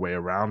any other way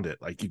around it.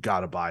 Like you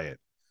gotta buy it.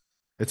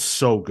 It's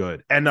so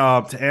good. And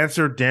to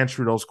answer Dan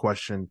Trudeau's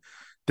question,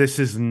 this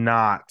is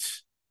not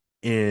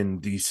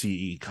in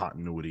DCE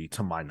continuity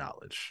to my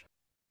knowledge.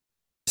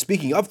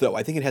 Speaking of though,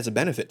 I think it has a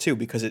benefit too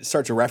because it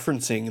starts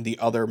referencing the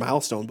other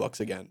milestone books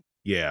again.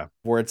 Yeah.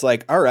 Where it's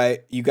like, all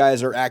right, you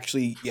guys are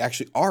you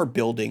actually are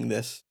building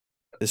this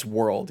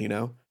world, you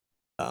know.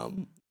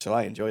 So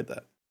I enjoyed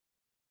that.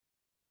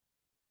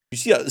 You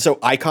see, so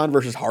Icon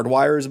versus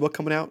Hardwire is a book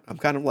coming out. I'm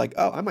kind of like,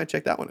 oh, I might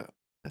check that one out.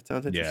 That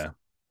sounds Yeah. interesting.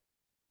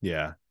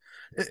 Yeah.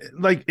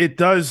 Like it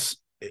does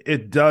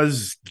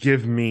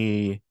give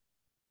me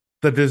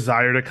the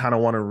desire to kind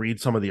of want to read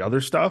some of the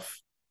other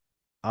stuff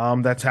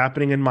that's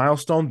happening in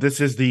Milestone. This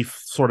is the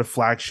sort of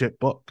flagship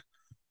book,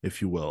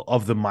 if you will,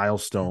 of the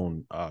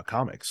Milestone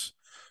comics.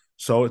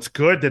 So it's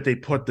good that they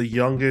put the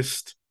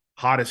youngest,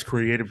 hottest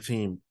creative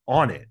team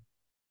on it.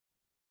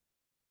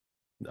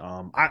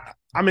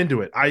 I'm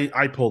into it.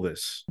 I pull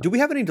this. Do we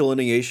have any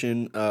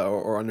delineation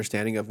or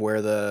understanding of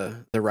where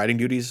the writing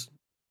duties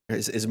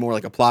is more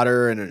like a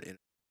plotter and a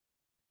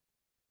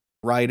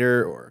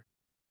writer, or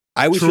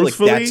I always feel like that's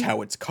Truthfully,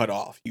 how it's cut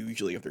off.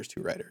 Usually, if there's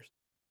two writers.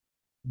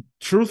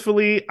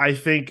 truthfully, I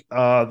think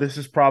this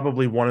is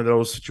probably one of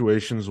those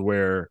situations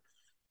where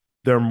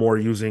they're more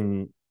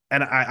using.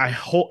 And I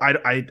hope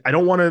I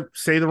don't want to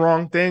say the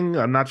wrong thing.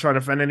 I'm not trying to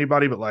offend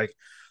anybody, but like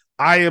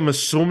I am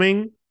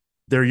assuming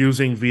they're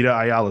using Vita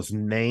Ayala's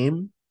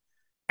name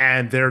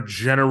and their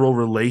general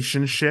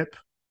relationship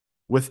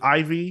with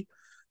Ivy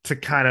to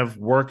kind of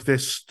work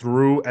this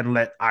through and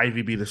let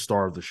Ivy be the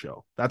star of the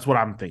show. That's what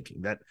I'm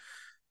thinking. That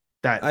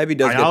Ivy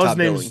does get Ayala's top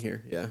billing name's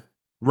here. Yeah,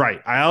 right.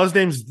 Ayala's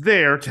name's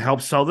there to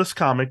help sell this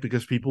comic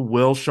because people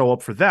will show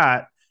up for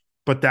that,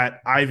 but that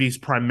Ivy's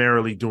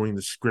primarily doing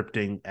the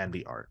scripting and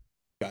the art.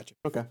 gotcha.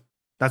 Okay.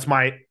 That's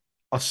my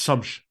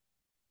assumption.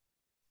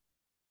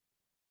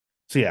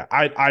 So yeah,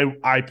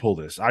 I pull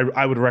this.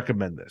 I would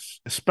recommend this,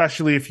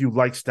 especially if you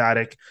like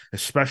static,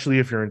 especially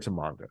if you're into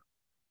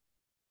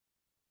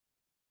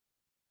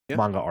Yeah,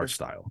 manga art sure.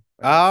 style,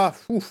 I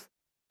guess.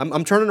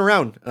 I'm turning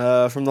around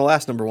from the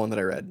last number one that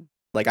I read.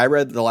 Like I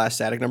read the last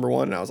Static number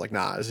one, and I was like,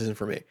 nah, this isn't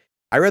for me.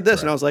 I read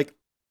this, and I Right. was like,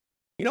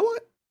 you know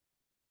what?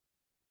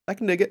 I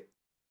can dig it.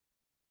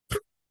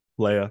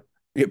 Leia.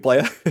 Yeah,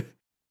 playa.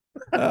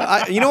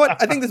 You know what?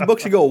 I think this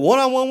book should go one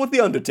on one with the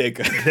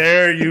Undertaker.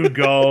 There you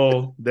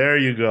go. There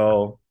you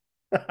go.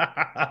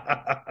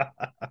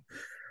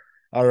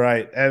 All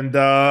right. And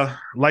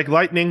like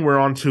lightning, we're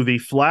on to the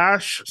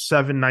Flash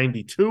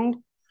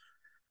 792.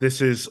 This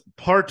is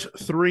part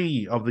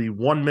 3 of the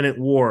 1 minute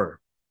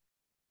war.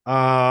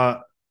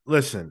 Uh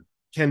Listen,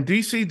 can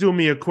DC do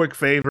me a quick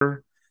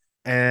favor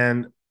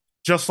and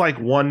just like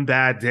one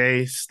bad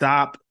day,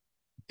 stop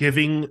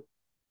giving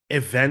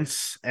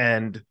events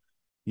and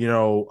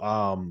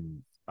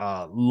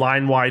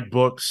line wide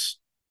books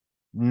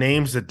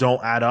names that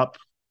don't add up?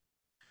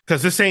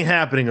 Because this ain't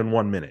happening in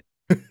 1 minute.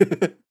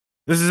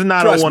 This is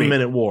not a Trust one me,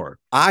 minute war.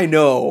 I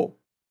know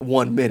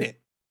 1 minute,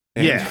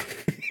 and Yeah,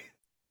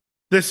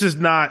 this is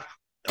not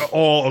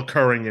all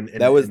occurring in a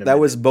that was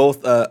minute.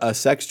 both a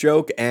sex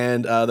joke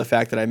and the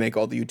fact that I make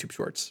all the YouTube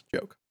shorts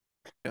joke.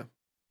 Yeah,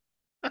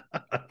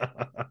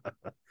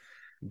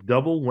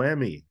 Double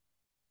whammy.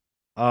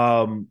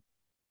 Um,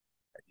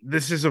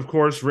 this is of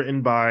course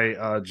written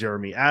by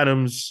Jeremy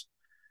Adams.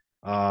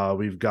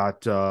 We've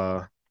got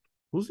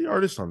who's the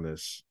artist on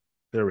this?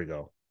 There we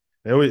go.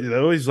 They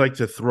always like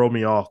to throw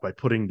me off by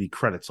putting the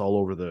credits oh all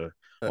over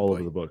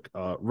boy. the book.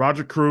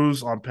 Roger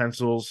Cruz on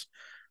pencils,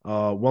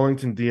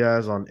 Wellington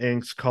Diaz on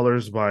inks,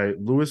 colors by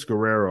Luis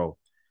Guerrero,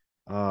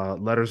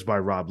 letters by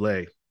Rob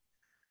Lay.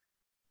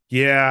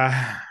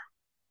 Yeah,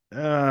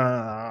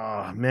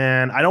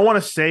 man, I don't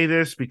want to say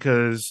this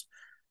because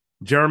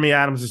Jeremy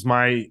Adams is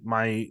my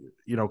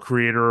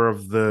creator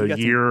of the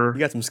You year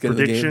got some skin in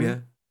the game. Yeah,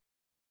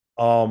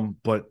 prediction.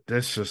 But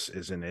this just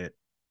isn't it.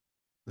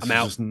 This I'm is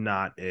out. just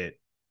not it.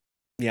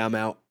 Yeah, I'm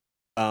out.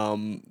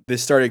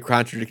 This started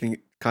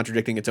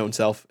contradicting its own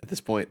self at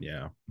this point.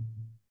 Yeah.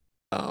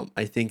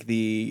 I think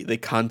the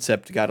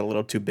concept got a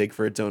little too big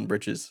for its own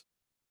britches.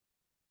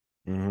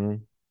 Mm-hmm.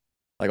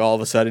 Like all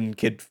of a sudden,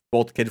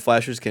 both Kid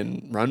Flashers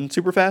can run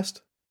super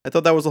fast. I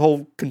thought that was the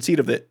whole conceit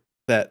of it,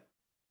 that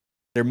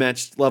they're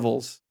matched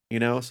levels, you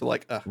know. So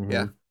like, Mm-hmm.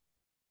 yeah.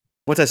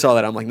 Once I saw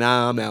that, I'm like,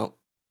 nah, I'm out.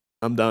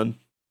 I'm done.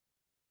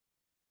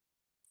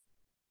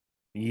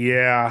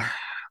 Yeah.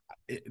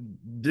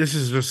 This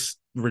is just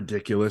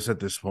ridiculous at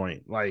this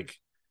point. Like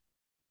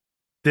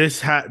this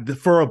had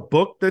for a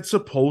book that's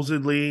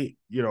supposedly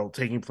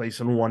taking place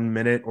in 1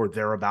 minute or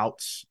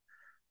thereabouts.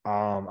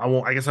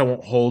 I guess I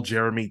won't hold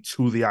Jeremy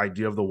to the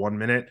idea of the 1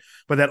 minute,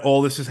 but that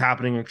all this is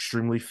happening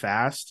extremely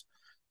fast.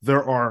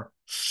 There are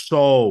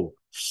so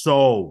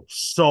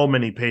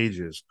many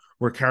pages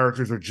where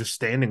characters are just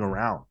standing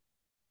around.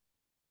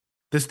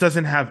 This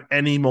doesn't have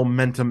any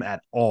momentum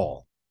at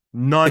all.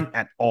 None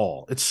at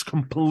all. It's Yeah.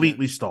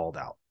 completely stalled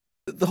out.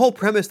 The whole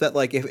premise that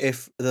like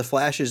if the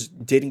Flashes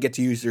didn't get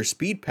to use their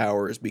speed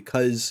powers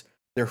because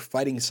they're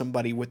fighting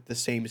somebody with the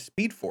same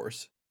speed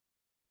force,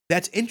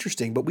 that's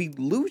interesting. But we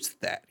lose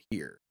that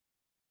here.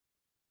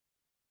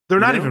 They're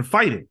You not even know,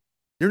 fighting.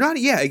 they're not.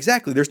 Yeah,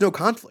 exactly. There's no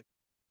conflict.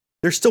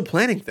 They're still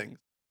planning things.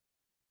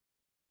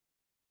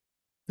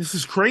 This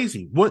is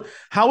crazy.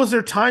 How is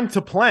there time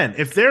to plan?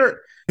 If they're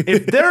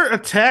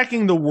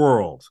attacking the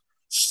world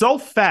so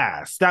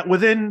fast that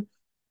within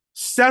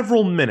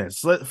several minutes,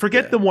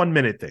 forget Yeah, the 1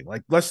 minute thing.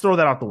 Like let's throw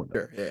that out the window.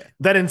 sure. Yeah.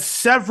 That in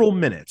several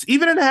minutes,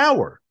 even an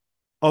hour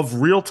of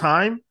real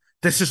time,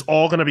 this is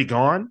all going to be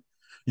gone.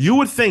 You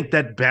would think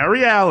that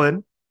Barry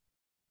Allen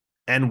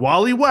and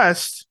Wally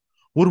West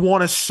would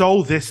want to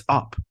sew this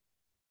up,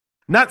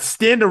 not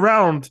stand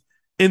around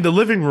in the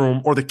living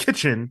room or the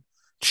kitchen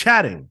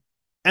chatting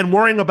and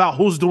worrying about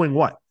who's doing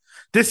what.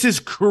 This is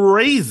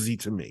crazy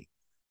to me.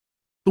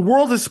 The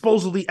world is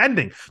supposedly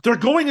ending. They're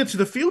going into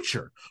the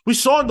future. We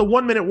saw in the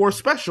 1 minute war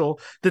special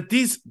that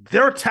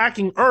they're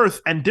attacking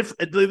Earth and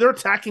they're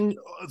attacking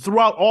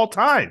throughout all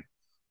time.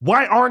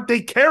 Why aren't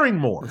they caring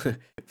more?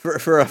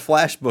 For a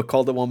Flash book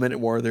called The 1 Minute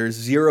War, there's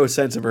zero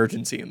sense of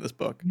urgency in this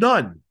book.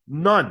 None.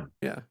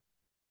 Yeah.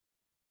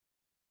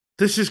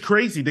 This is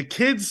crazy. The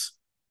kids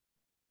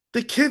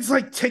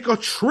like take a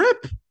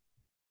trip.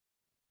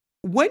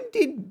 When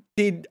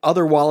did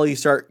other Wally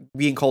start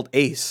being called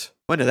Ace?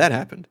 When did that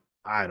happen?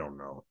 I don't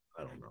know.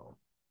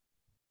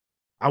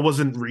 I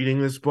wasn't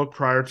reading this book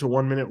prior to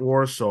 1 minute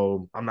war,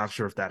 so I'm not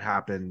sure if that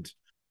happened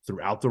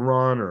throughout the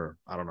run or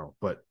I don't know.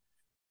 But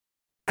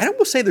I'd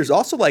almost say there's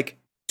also like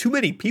too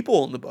many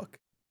people in the book.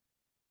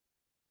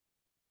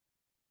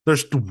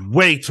 there's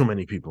way too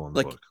many people in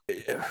the Like,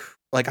 book.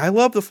 like I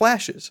love the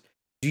Flashes.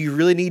 Do you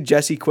really need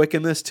Jesse Quick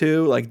in this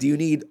too? Like, do you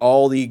need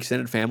all the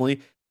extended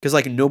family? Because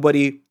like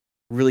nobody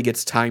really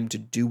gets time to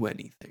do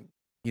anything.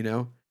 You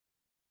know?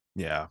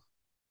 Yeah.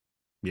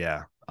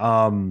 Yeah.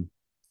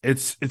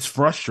 It's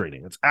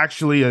frustrating.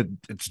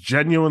 It's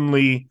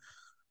genuinely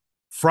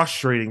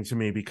frustrating to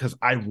me because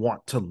I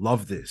want to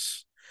love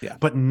this, Yeah.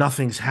 but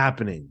nothing's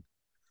happening.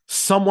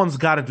 Someone's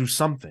got to do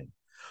something.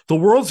 The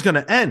world's going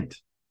to end.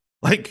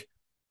 Like,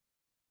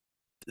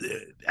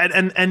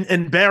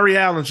 and Barry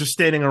Allen's just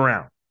standing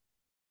around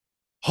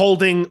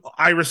holding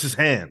Iris's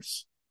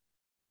hands.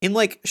 And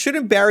like,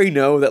 shouldn't Barry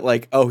know that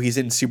like, oh, he's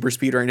in super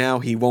speed right now?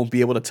 He won't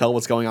be able to tell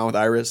what's going on with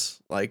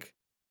Iris. Like,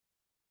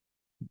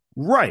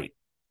 Right.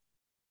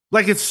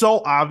 Like it's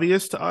so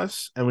obvious to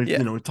us, and we've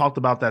yeah, we talked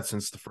about that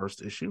since the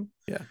first issue.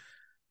 yeah,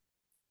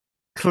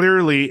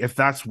 Clearly, if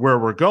that's where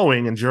we're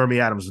going, and Jeremy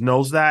Adams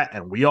knows that,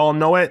 and we all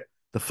know it,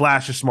 the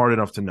Flash is smart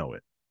enough to know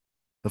it.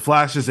 The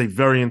Flash is a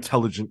very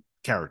intelligent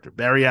character.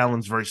 Barry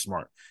Allen's very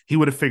smart. He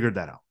would have figured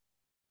that out.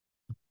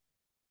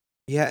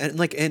 yeah, and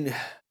like, and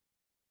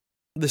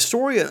the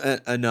story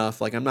enough.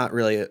 Like, I'm not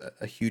really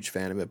a huge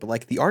fan of it, but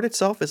like the art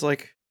itself is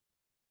like,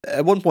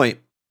 at one point,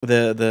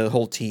 the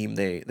whole team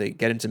they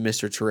get into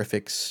Mister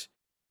Terrific's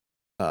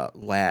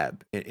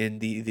lab, and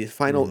the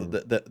final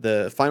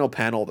the final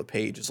panel of the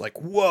page is like,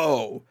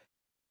 whoa,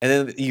 and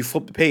then you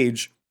flip the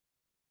page,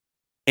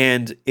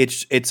 and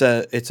it's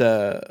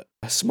a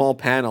small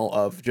panel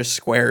of just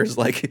squares.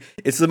 Like,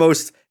 it's the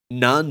most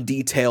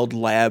non-detailed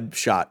lab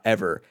shot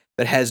ever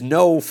that has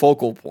no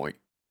focal point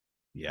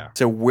Yeah.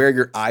 to where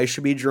your eye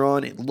should be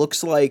drawn. It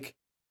looks like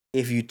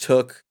if you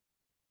took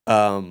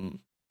an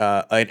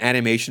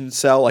animation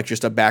cell, like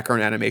just a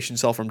background animation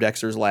cell from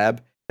Dexter's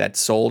lab that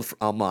sold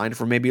online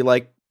for maybe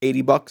like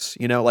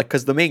 $80, like,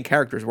 because the main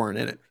characters weren't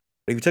in it.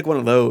 But if you took one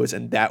of those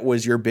and that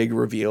was your big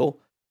reveal,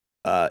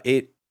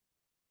 it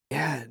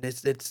yeah,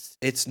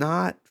 it's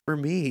not for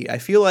me. I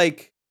feel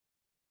like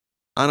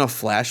on a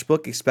Flash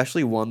book,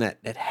 especially one that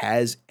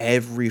has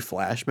every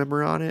Flash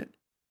member on it,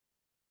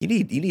 you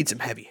need some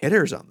heavy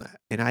hitters on that.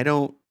 And I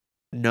don't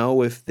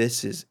know if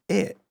this is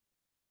it.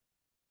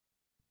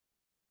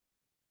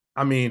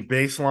 I mean,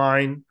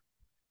 baseline,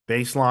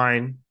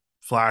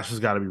 Flash has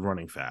got to be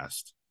running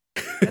fast,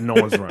 and no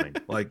one's running.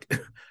 Like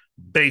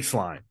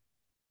baseline, If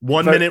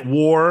 1 minute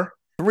war,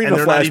 I'm reading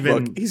and a they're not Flash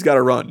book, even. he's got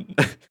to run.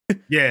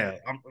 Yeah,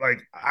 I'm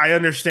like I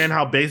understand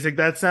how basic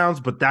that sounds,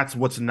 but that's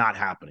what's not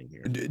happening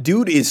here.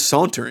 Dude is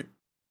sauntering.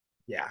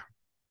 Yeah,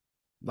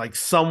 like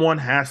someone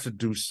has to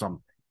do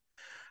something.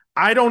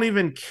 I don't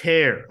even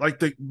care. Like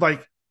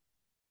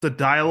the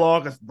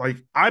dialogue. Like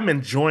I'm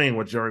enjoying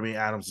what Jeremy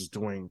Adams is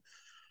doing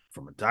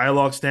from a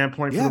dialogue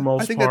standpoint for the Yeah, I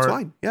most think that's part.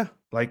 fine. Yeah.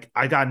 Like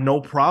I got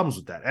no problems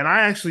with that, and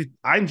I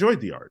enjoyed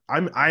the art.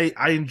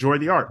 I enjoy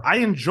the art. I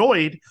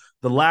enjoyed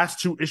the last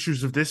two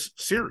issues of this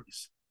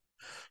series,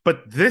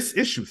 but this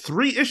issue,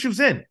 3 issues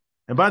in,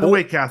 and by the Oh,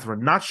 way,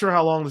 Catherine, not sure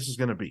how long this is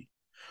going to be,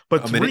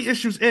 but a three minute.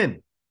 issues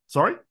in.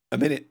 Sorry, A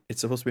minute. It's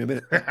supposed to be a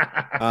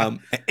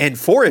minute. And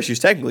 4 issues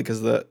technically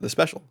because the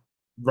special.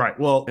 right.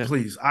 Well, Yeah.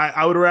 please,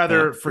 I would Yeah.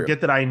 rather True.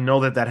 forget that I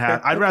know that Okay.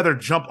 I'd Okay. rather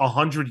jump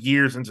 100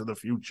 years into the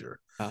future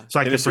so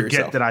I can Finish it forget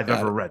yourself. that I've Got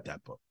ever it. read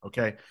that book.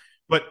 Okay,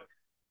 but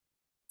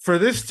for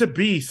this to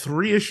be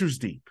 3 issues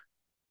deep,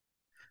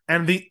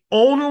 and the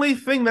only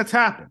thing that's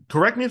happened,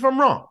 correct me if I'm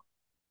wrong,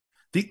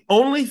 the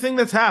only thing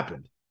that's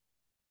happened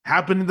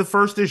in the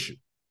first issue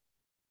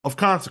of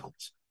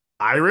consequence.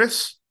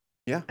 Iris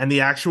Yeah. and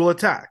the actual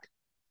attack.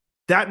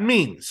 That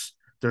means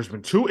there's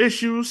been 2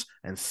 issues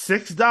and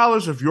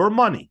 $6 of your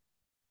money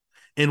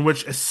in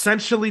which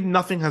essentially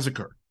nothing has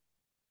occurred.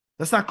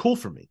 That's not cool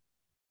for me.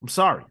 I'm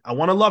sorry. I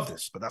want to love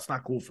this, but that's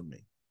not cool for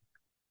me.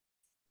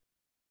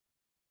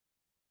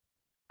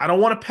 I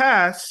don't want to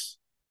pass.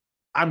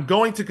 I'm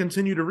going to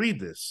continue to read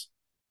this,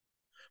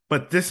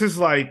 but this is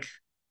like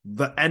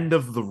the end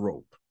of the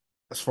rope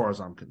as far as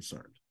I'm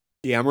concerned.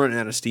 Yeah, I'm running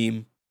out of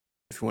steam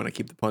if you want to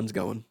keep the puns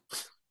going.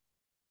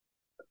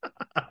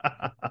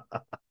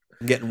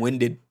 I'm getting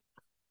winded.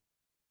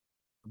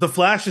 The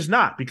Flash is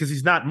not because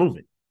he's not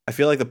moving. I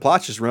feel like the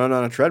plot's just running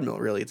on a treadmill,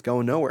 really. It's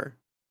going nowhere.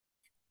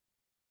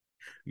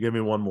 Give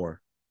me one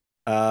more.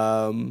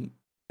 Um,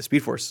 Speed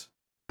Force.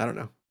 I don't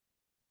know.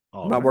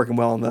 All I'm not right. working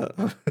well on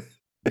the.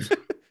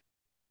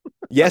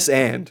 Yes,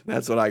 and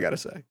that's what I gotta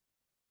say.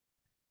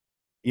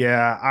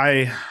 Yeah,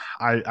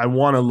 I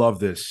want to love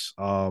this.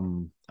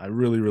 I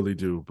really, really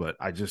do, but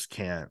I just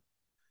can't.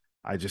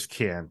 I just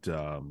can't.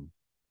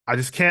 I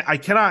just can't. I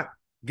cannot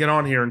get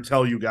on here and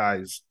tell you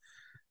guys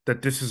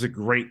that this is a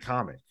great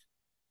comic.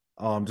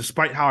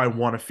 Despite how I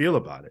want to feel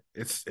about it,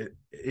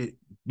 it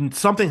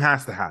something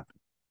has to happen.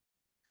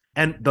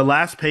 And the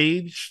last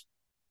page,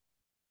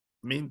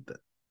 I mean,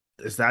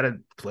 is that a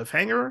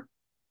cliffhanger?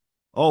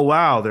 Oh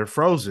wow, they're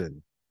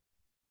frozen.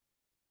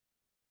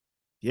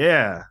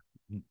 Yeah,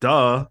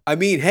 duh. I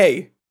mean,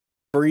 hey,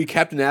 for you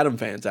Captain Atom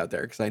fans out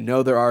there, because I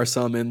know there are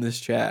some in this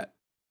chat,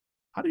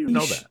 How do you he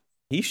know sh- that?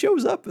 he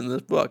shows up in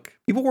this book.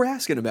 People were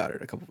asking about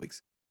it a couple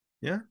weeks.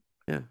 Yeah.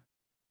 Yeah.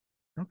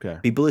 Okay.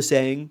 People are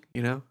saying,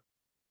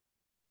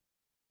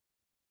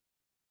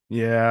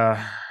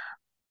 Yeah.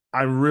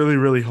 I really,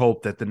 really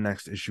hope that the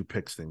next issue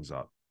picks things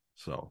up.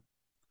 So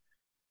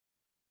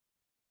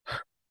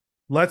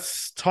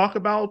let's talk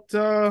about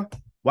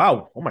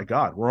Wow. Oh my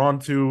God. We're on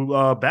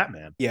to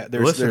Batman, Yeah, the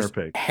listener there's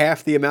pick.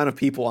 half the amount of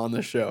people on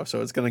this show,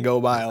 so it's gonna go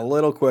by a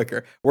little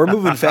quicker. We're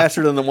moving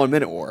faster than the 1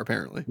 minute war,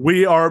 apparently.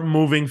 We are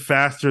moving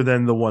faster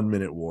than the 1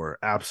 minute war.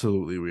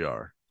 Absolutely, we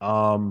are.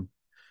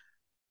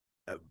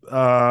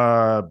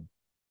 Uh,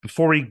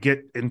 Before we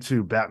get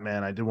into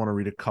Batman, I did want to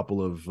read a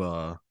couple of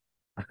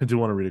I do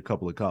want to read a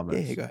couple of Yeah,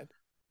 comments. go ahead.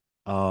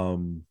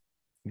 Um,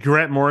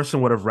 Grant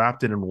Morrison would have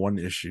wrapped it in one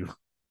issue.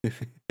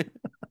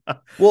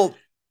 Well,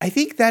 I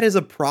think that is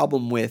a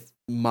problem with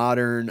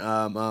modern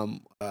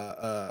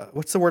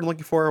what's the word I'm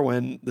looking for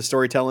when the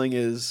storytelling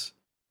is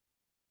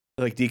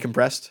like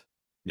decompressed?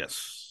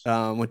 Yes.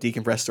 With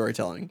decompressed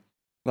storytelling.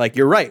 Like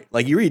you're right.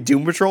 Like you read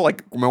Doom Patrol,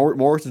 like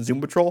Morrison's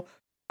Doom Patrol,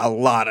 a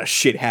lot of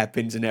shit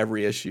happens in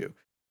every issue.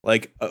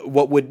 Like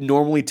what would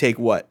normally take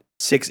what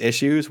 6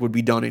 issues would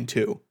be done in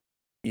 2,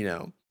 you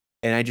know.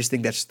 And I just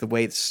think that's the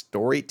way the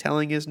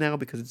storytelling is now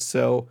because it's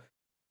so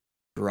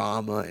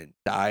drama and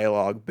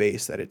dialogue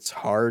based that it's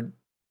hard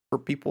for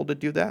people to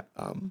do that.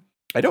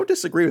 I don't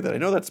disagree with it. I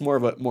know that's more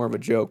of a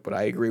joke, but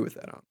I agree with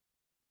that.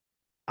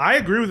 I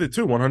agree with it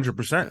too,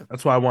 100%. Yeah,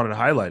 That's why I wanted to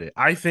highlight it.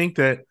 I think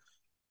that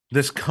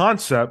this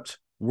concept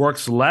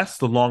works less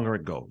the longer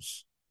it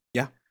goes.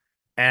 yeah.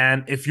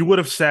 And if you would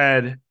have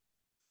said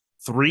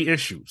 3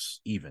 issues,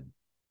 even,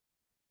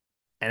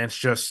 and it's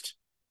just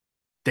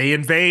they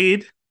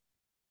invade,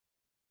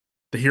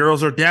 the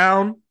heroes are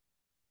down,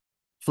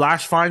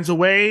 Flash finds a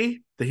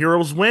way, the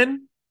heroes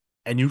win,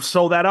 and you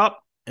sew that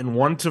up in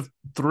 1 to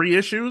 3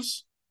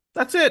 issues,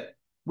 that's it.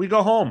 We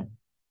go home.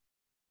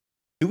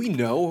 Do we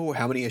know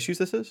how many issues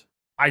this is?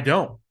 I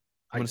don't.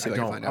 I'm gonna see I if I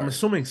can don't. find I'm out.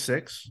 assuming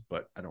 6,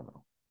 but I don't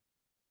know.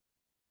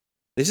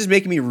 This is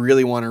making me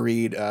really want to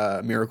read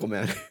Miracle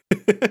Man.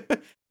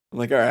 I'm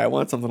like, all right, I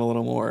want something a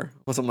little more. I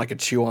want something I could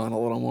chew on a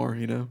little more,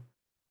 you know?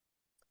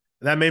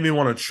 That made me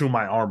want to chew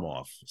my arm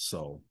off,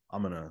 so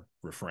I'm gonna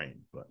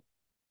refrain. But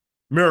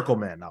Miracle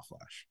Man, not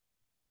Flash.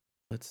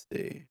 Let's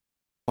see.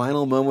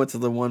 Final moments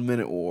of the 1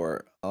 minute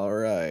war. All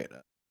right.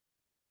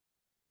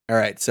 All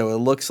right. So it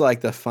looks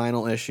like the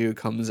final issue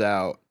comes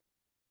out.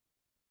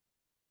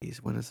 Jeez,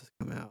 when does this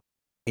come out?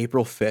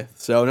 April 5th.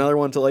 So another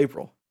one till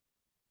April.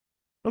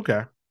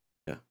 Okay.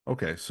 Yeah.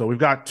 Okay. So we've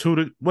got two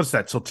to what's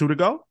that? So 2 to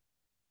go?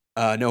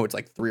 No, it's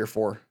like 3 or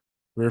 4.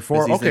 3 or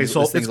 4? Because Okay, this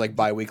so thing's like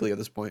bi-weekly at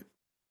this point.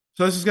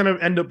 this is gonna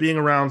end up being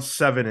around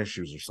 7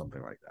 issues or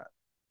something like that.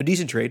 A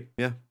decent trade.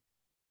 Yeah.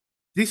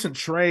 Decent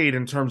trade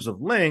in terms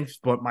of length,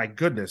 but my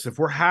goodness, if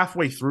we're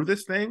halfway through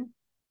this thing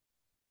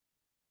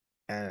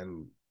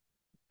and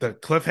the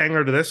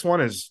cliffhanger to this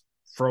one is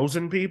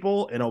frozen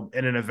people in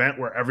an event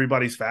where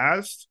everybody's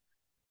fast,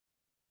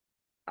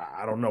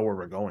 I don't know where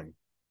we're going.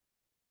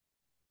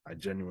 I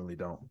genuinely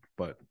don't.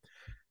 But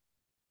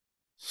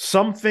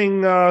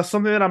something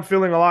that I'm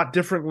feeling a lot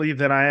differently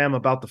than I am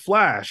about the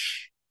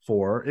Flash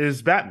for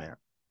is Batman.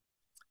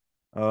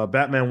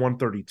 Batman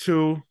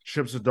 132.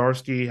 Chip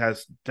Zdarsky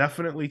has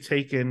definitely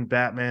taken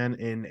Batman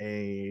in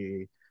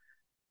a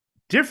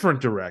different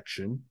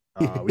direction.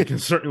 We can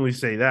certainly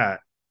say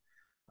that.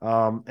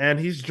 And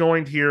he's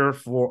joined here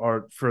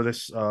for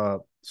this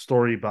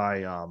story by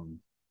Mike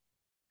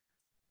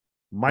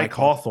Mike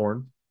Hawk.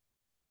 Hawthorne,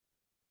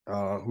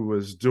 who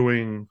is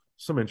doing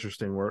some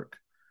interesting work.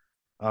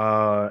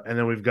 And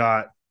then we've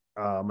got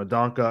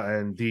Madonka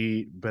and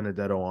D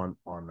Benedetto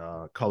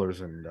on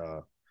colors and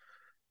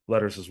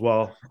letters as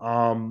well.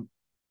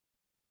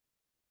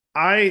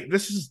 I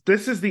this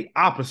is the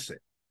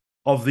opposite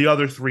of the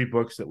other 3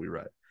 books that we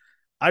read.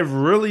 I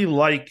really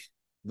like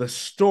the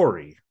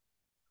story,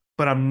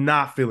 but I'm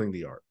not feeling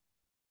the art.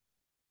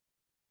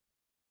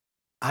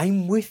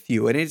 I'm with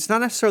you. And it's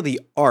not necessarily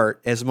the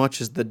art as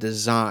much as the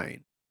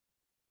design.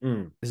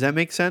 Mm, Does that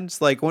make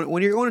sense? Like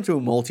when you're going into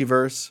a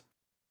multiverse,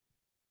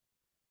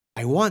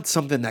 I want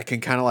something that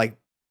can kind of like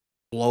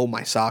blow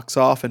my socks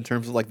off in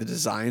terms of like the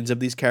designs of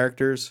these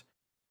characters.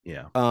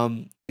 yeah.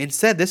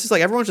 Instead, this is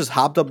like everyone's just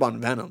hopped up on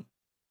Venom.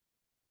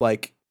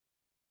 Like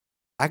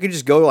I could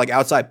just go like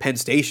outside Penn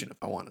Station if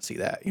I want to see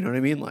that. You know what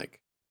I mean? Like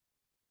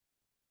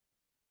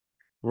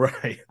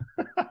Right.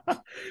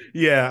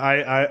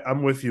 Yeah,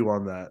 I'm with you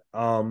on that.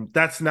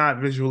 That's not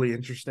visually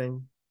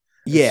interesting.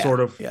 It's yeah, sort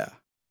of yeah.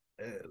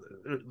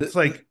 it's The,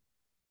 like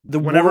the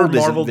whenever world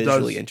isn't Marvel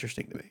visually does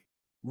interesting to me.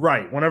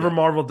 right, whenever Yeah,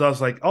 Marvel does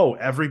like, oh,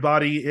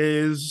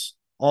 everybody's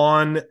a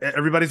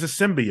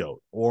symbiote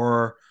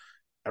or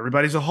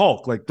everybody's a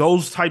Hulk, like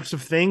those types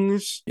of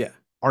things yeah,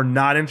 are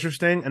not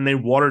interesting and they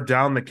water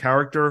down the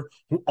character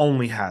who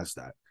only has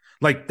that.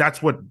 Like that's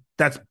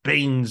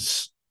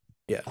Bane's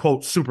yeah.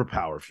 quote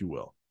superpower, if you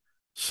will.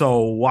 So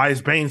why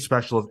is Bane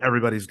special if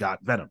everybody's got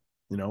Venom?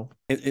 You know?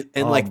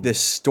 And like the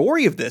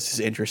story of this is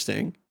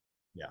interesting,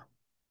 Yeah.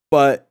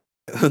 but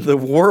the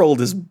world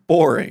is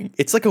boring.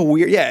 It's like a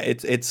weird. Yeah,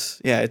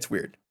 it's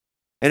weird.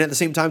 And at the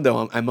same time,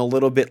 though, I'm a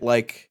little bit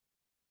like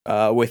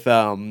with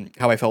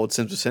how I felt with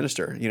Sims of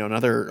Sinister. You know,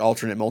 another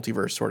alternate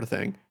multiverse sort of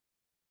thing.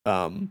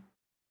 Um,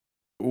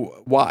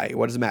 why?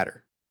 What does it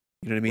matter?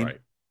 You know what I mean? Right.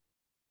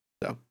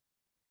 So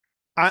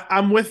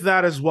I'm with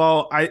that as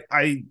well.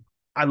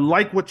 I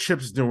like what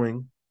Chip's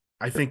doing.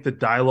 I think the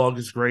dialogue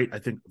is great. I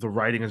think the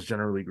writing is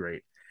generally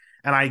great.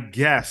 And I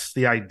guess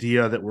the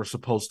idea that we're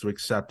supposed to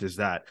accept is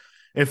that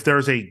if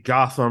there's a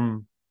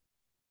Gotham,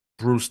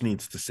 Bruce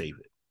needs to save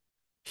it.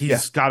 Yeah.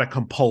 He's got a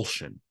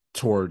compulsion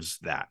towards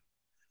that.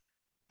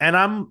 And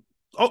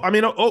I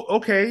mean,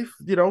 okay,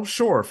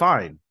 sure,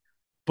 fine.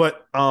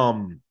 But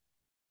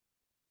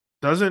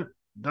doesn't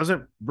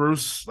doesn't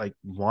Bruce like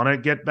want to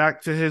get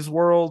back to his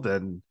world,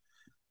 and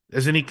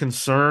isn't he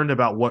concerned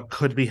about what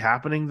could be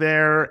happening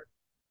there?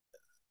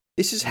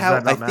 This is Does how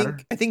that not matter?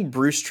 I think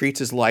Bruce treats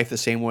his life the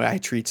same way I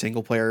treat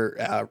single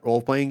player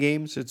role playing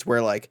games. It's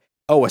where like,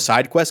 oh, a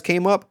side quest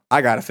came up,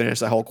 I gotta finish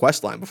that whole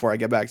quest line before I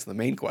get back to the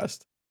main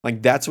quest.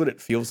 Like that's what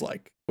it feels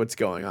like. What's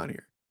going on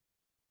here?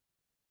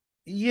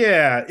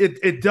 Yeah,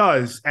 it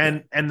does. Yeah,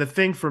 And the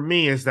thing for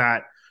me is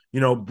that,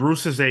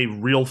 Bruce is a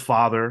real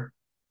father.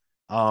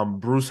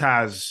 Bruce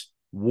has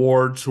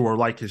wards who are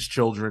like his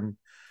children,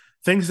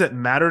 things that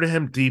matter to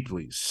him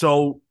deeply.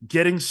 So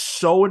getting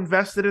so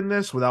invested in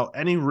this without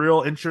any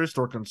real interest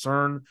or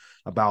concern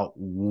about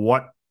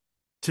what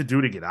to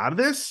do to get out of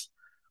this,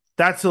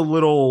 that's a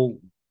little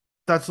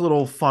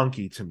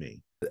funky to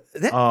me.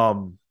 that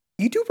Um,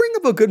 you do bring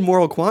up a good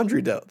moral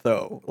quandary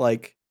though.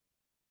 Like,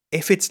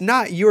 if it's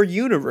not your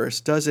universe,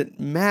 does it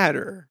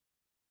matter?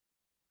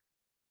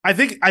 I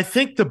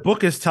think the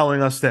book is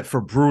telling us that for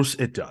Bruce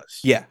it does.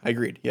 Yeah, I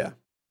agreed. Yeah,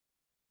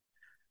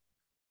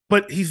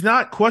 But he's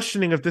not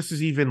questioning if this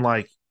is even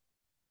like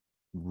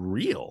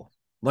real.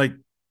 Like,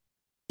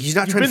 he's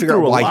not you've trying to been figure out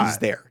through a why he's lot.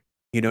 there.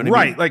 You know what I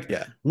Right. mean? Like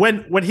Yeah.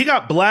 when he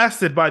got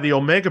blasted by the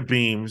Omega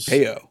beams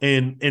Heyo.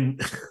 in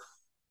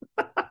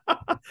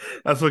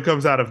that's what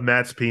comes out of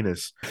Matt's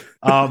penis.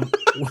 Um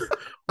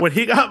when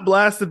he got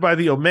blasted by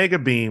the Omega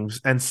beams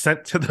and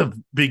sent to the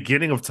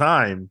beginning of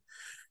time,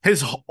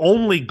 his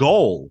only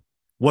goal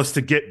was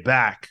to get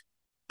back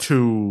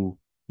to,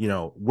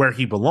 where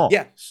he Yeah.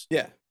 belongs.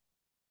 Yeah.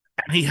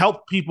 And he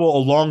helped people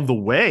along the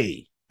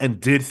way and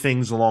did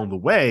things along the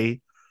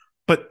way,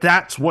 but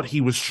that's what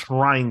he was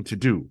trying to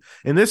do.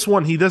 In this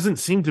one, he doesn't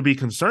seem to be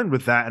concerned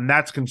with that, and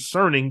that's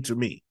concerning to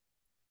me.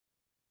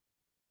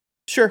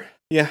 Sure.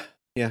 Yeah.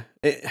 Yeah.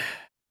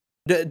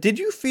 Did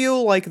you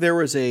feel like there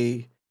was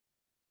a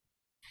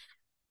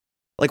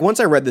like once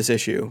I read this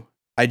issue,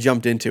 I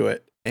jumped into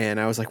it and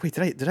I was like, wait,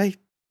 did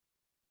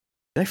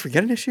I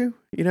forget an issue?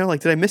 You know,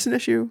 like did I miss an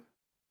issue?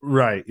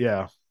 Right,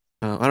 yeah.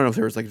 I don't know if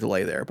there was like a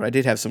delay there, but I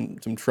did have some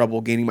trouble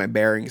gaining my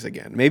bearings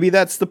again. Maybe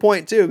that's the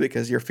point too,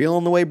 because you're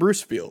feeling the way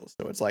Bruce feels.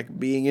 So it's like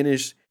being in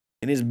his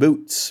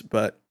boots.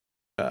 But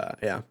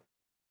yeah,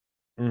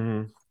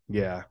 Mm-hmm.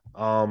 Yeah.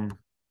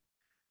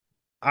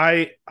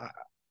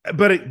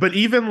 But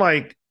even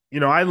like,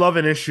 I love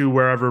an issue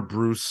wherever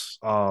Bruce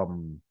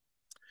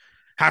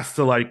has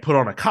to like put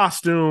on a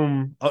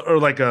costume or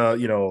like a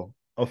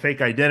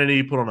fake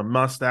identity, put on a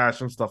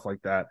mustache and stuff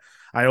like that.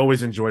 I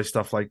always enjoy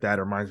stuff like that.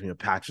 It reminds me of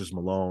Patches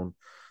Malone.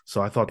 So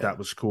I thought yeah. that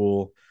was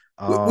cool.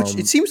 Which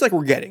it Um, seems like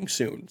we're getting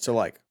soon. So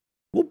like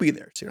we'll be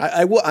there soon.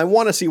 I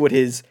want to see what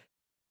his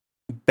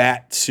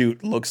bat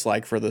suit looks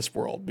like for this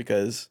world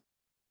because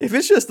if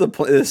it's just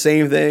the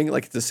same thing,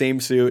 like it's the same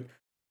suit,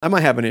 I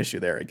might have an issue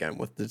there again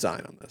with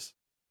design on this.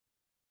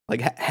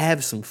 Like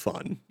have some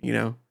fun, you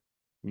know?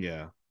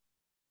 yeah.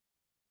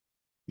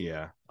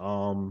 Yeah.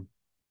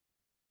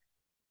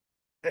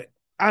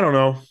 I don't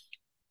know.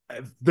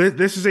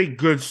 This is a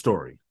good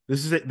story.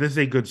 This is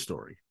a good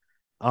story.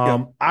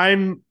 Yep.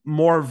 I'm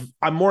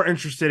more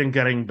interested in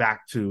getting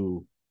back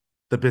to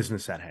the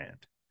business at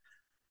hand.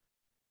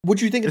 What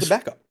do you think of the This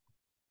backup?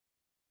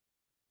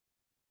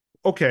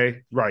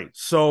 Okay, right.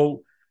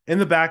 So in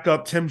the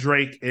backup, Tim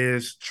Drake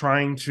is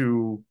trying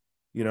to,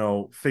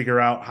 figure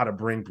out how to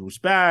bring Bruce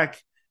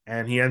back,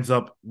 and he ends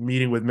up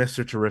meeting with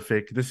Mr.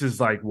 Terrific. This is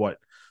like what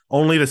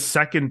only the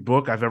second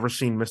book I've ever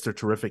seen Mr.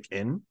 Terrific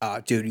in.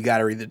 Dude, you got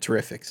to read the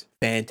Terrifics.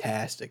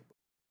 Fantastic.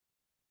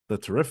 The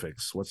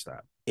Terrifics. What's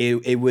that?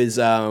 It was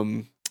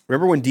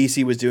remember when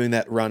DC was doing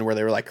that run where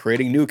they were like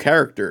creating new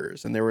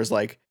characters and there was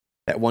like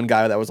that one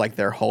guy that was like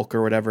their Hulk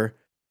or whatever.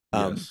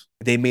 Yes.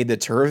 They made the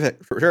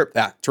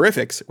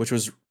Terrifics, which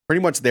was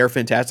pretty much their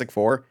Fantastic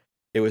Four.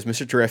 It was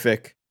Mr.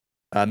 Terrific,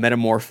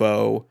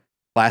 Metamorpho,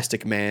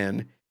 Plastic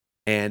Man,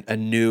 and a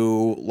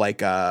new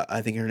like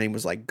I think her name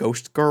was like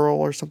Ghost Girl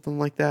or something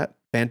like that.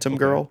 Phantom Okay.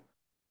 Girl.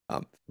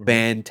 Mhm.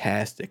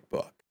 Fantastic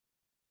book.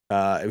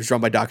 It was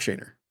drawn by Doc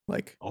Shaner.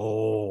 Like,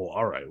 Oh,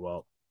 all right.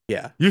 Well,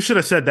 yeah. you should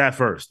have said that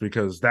first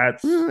because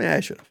that's Yeah, I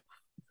should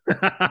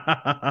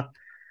have.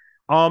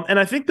 and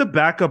I think the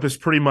backup is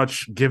pretty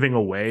much giving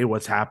away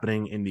what's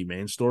happening in the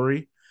main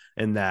story,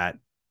 and that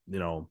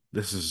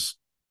this is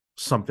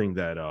something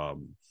that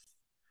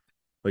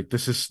like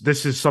this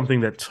is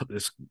something that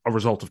is a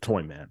result of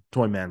Toy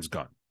Man's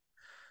gun,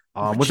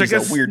 Which which I is a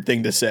guess weird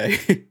thing to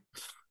say.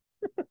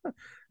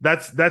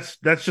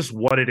 that's just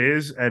what it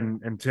is,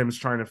 and Tim's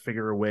trying to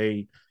figure a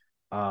way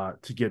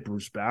to get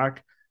Bruce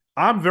back.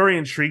 I'm very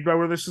intrigued by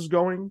where this is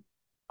going.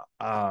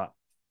 Uh,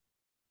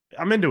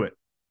 I'm into it.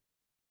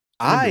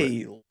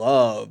 into it. I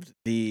loved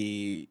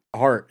the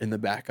art in the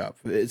backup.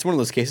 It's one of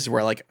those cases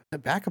where like the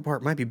backup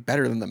art might be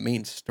better than the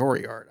main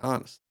story art,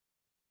 honestly.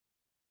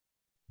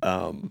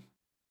 Um,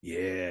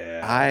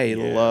 Yeah, I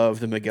yeah, love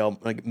the Miguel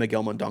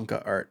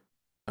Mondonca art.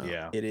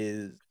 yeah. It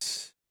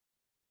is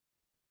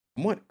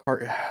what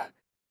art?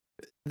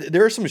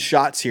 There are some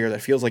shots here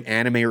that feels like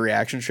anime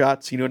reaction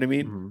shots. You know what I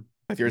mean? Hmm.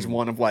 Like there's Hmm.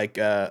 one of like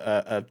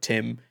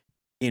Tim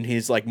in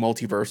his like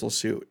multiversal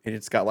suit, and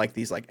it's got like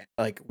these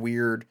like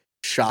weird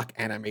shock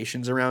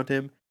animations around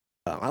him.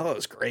 I thought it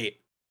was great,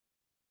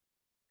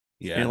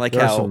 and I Yeah, like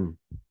there are how some.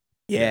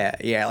 Yeah,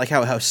 yeah, I like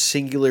how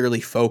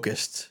singularly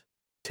focused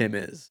Tim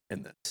is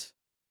in this.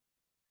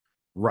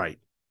 right.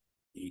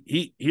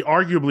 He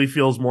arguably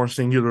feels more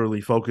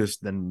singularly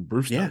focused than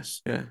Bruce Yeah,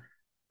 does. yeah.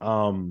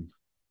 Um,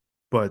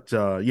 but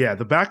yeah,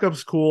 the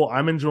backup's cool.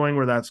 I'm enjoying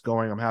where that's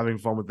going. I'm having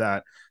fun with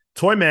that.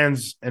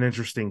 Toyman's an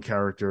interesting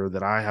character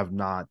that I have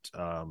not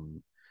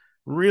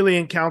really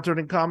encountered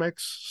in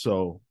comics,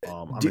 so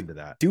I'm Dude, into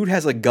that. dude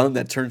has a gun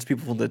that turns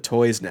people into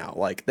toys now.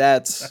 Like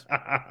that's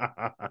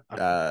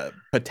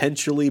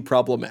potentially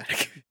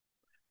problematic.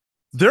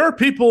 There are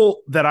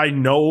people that I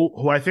know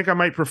who I think I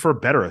might prefer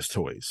better as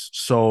toys.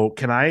 So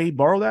can I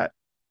borrow that,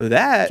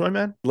 That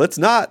Toyman? let's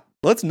not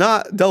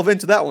delve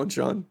into that one,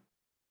 Sean.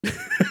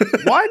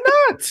 Why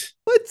not?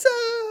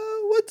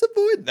 Let's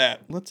avoid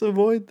that. Let's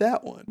avoid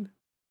that one.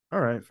 All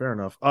right, fair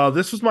enough.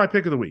 This was my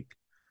pick of the week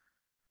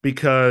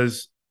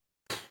because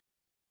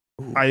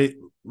Ooh, I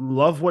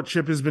love what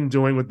Chip has been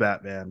doing with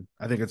Batman.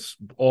 I think it's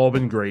all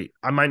been great.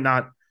 I might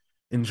not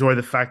enjoy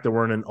the fact that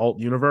we're in an alt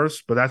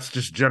universe, but that's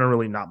just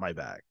generally not my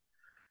bag.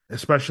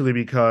 Especially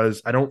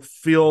because I don't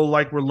feel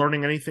like we're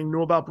learning anything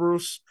new about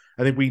Bruce.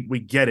 I think we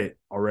get it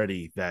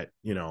already that,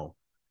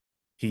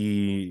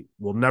 he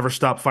will never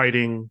stop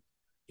fighting.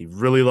 He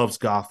really loves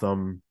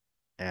Gotham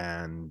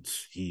and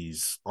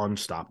he's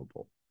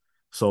unstoppable.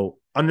 So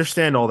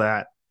understand all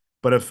that.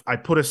 But if I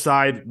put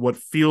aside what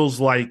feels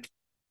like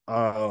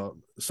uh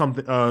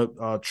something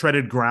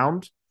treaded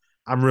ground,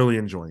 I'm really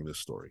enjoying this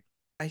story.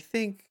 I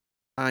think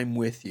I'm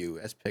with you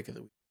as pick of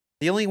the week.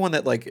 The only one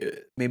that like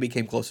maybe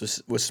came close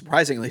was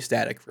surprisingly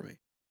Static for me.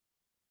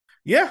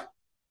 Yeah.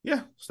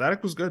 Yeah.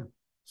 Static was good.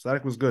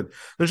 Static was good.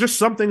 There's just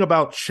something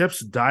about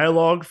Chip's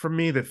dialogue for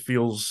me that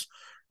feels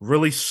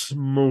really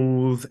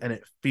smooth and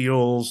it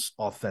feels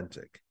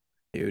authentic.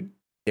 Dude,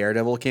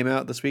 Daredevil came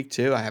out this week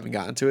too. I haven't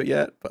gotten to it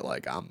yet, but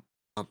like I'm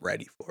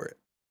ready for it.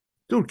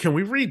 Dude, can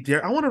we read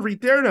I want to read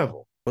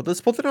Daredevil. But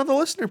let's put it on the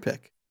listener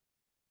pick.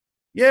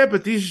 Yeah,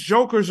 but these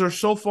jokers are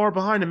so far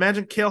behind.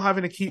 Imagine Kale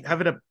having to keep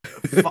having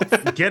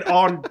to get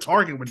on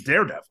target with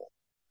Daredevil.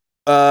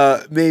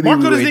 Maybe we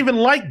Marco doesn't wait. even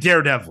like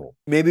Daredevil.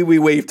 Maybe we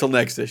wait till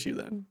next issue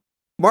then.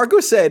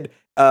 Marco said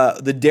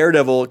the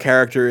Daredevil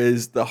character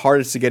is the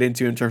hardest to get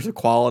into in terms of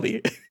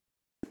quality.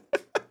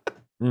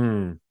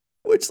 Mm,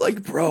 Which,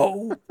 like,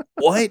 bro,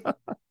 what?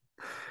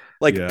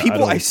 Like, yeah, I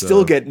people, I don't.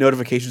 still get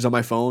notifications on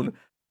my phone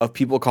of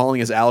people calling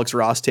his Alex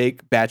Ross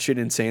take batshit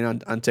insane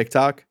on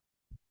TikTok.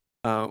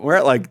 We're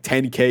at like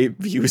 10K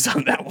views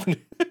on that one.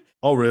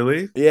 Oh,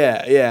 really?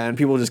 Yeah, and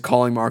people just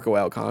calling Marco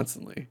out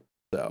constantly.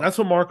 So That's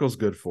what Marco's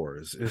good for.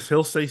 Is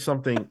he'll say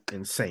something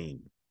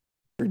insane.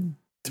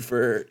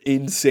 for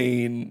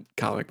insane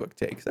comic book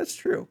takes, that's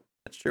true.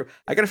 That's true.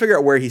 I gotta figure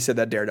out where he said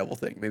that Daredevil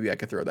thing. Maybe I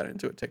could throw that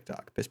into a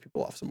TikTok, piss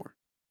people off some more.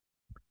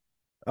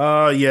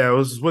 Yeah, it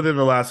was within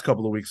the last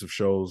couple of weeks of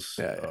shows.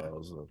 Yeah, yeah. It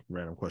was a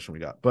random question we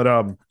got,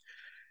 but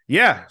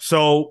yeah.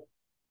 So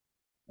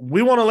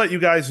we want to let you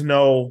guys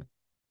know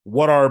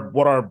what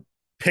our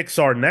picks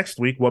are next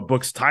week. What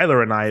books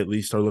Tyler and I at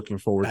least are looking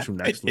forward to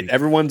next week.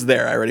 Everyone's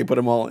there. I already put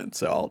them all in,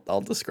 so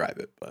I'll describe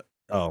it. But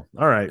Oh,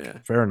 all right, yeah.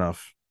 fair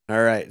enough.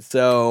 All right.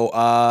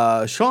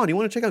 So, Sean, you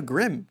want to check out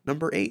Grimm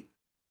 #8?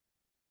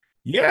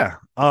 Yeah,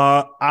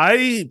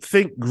 I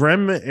think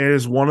Grimm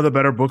is one of the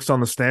better books on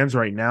the stands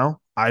right now.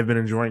 I've been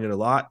enjoying it a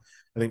lot.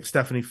 I think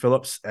Stephanie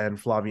Phillips and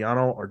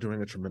Flaviano are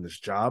doing a tremendous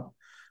job.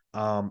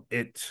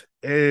 It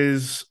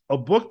is a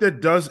book that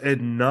does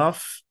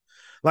enough,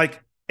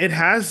 like it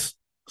has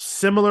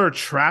similar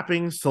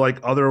trappings to like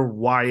other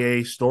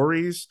YA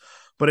stories,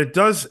 but it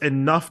does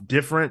enough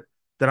different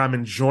that I'm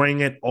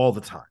enjoying it all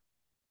the time.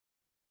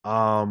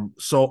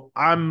 So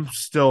I'm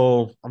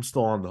still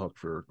on the hook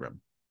for Grimm.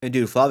 And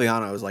dude,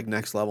 Flaviano is like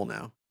next level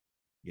now.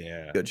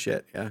 Yeah. Good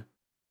shit. Yeah.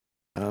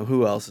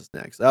 Who else is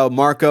next? Oh,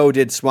 Marco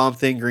did Swamp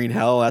Thing Green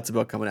Hell. That's a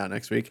book coming out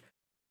next week.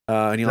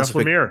 And he also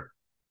Jeff picked.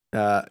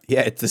 Lemire.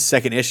 Yeah, it's the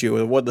second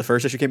issue. What the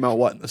first issue came out?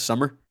 What in the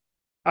summer?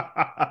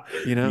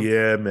 You know,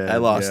 Yeah, man. Yeah.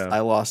 I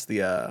lost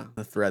the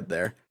thread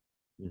there.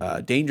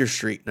 Mhm. Danger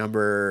Street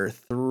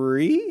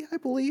 #3, I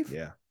believe.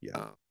 Yeah.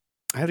 Yeah.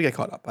 I had to get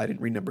caught up. I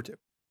didn't read #2.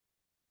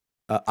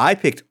 I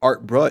picked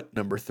Art Brut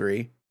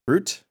 #3.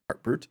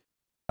 Art Brut.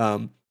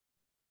 Um,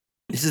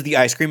 this is the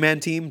Ice Cream Man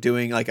team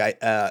doing like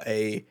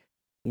a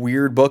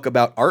weird book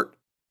about art,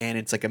 and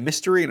it's like a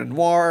mystery and a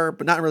noir,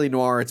 but not really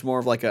noir. It's more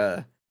of like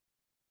I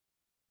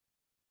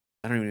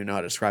don't even know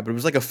how to describe it. It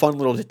was like a fun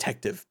little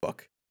detective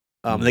book.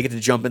 They Mm. get to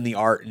jump in the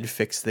art and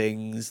fix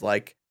things.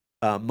 Like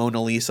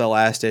Mona Lisa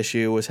last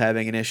issue was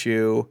having an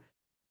issue,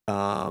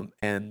 and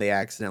they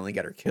accidentally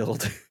get her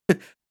killed.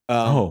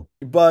 Oh,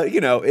 But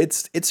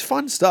it's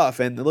fun stuff,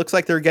 and it looks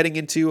like they're getting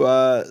into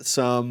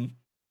some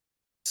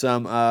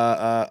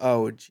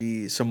oh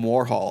geez, some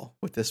Warhol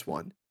with this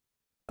one.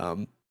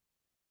 Um,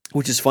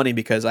 which is funny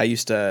because I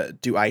used to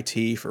do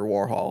IT for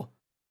Warhol,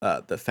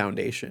 the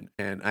foundation,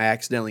 and I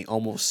accidentally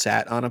almost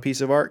sat on a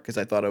piece of art because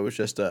I thought it was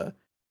just a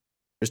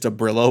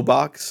Brillo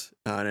box,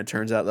 and it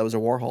turns out that was a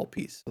Warhol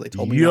piece. So they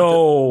told me not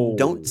to,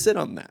 don't yo, sit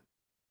on that.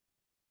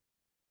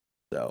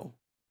 So,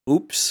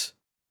 oops.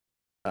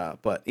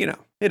 But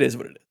it is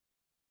what it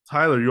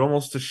Tyler, you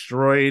almost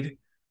destroyed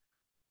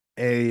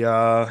a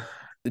uh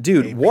is.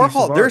 Dude, a piece of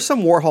Warhol. There's art.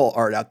 some Warhol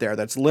art out there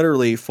that's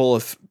literally full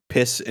of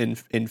piss and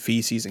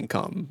feces and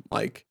cum.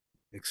 Like,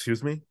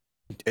 Excuse me.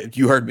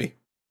 you heard me.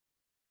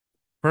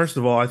 First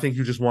of all, I think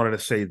you just wanted to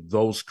say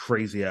those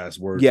crazy ass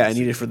words Yeah, in I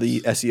need it for the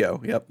sequence.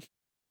 SEO. Yep.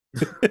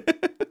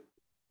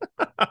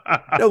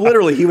 No,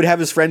 literally, he would have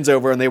his friends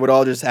over, and they would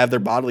all just have their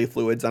bodily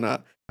fluids on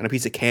a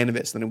piece of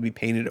canvas, and then it would be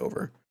painted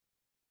over.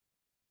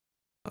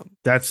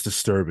 That's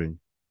disturbing.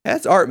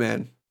 That's art,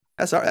 man.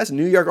 That's art. That's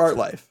New York art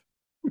life.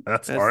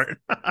 That's That's art.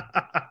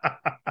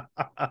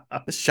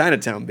 that's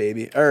Chinatown,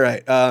 baby. All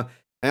right.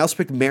 I also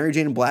picked Mary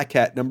Jane and Black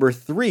Cat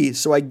 #3.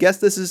 So I guess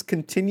this is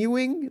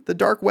continuing the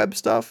dark web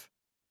stuff.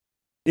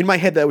 In my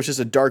head, that was just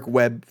a dark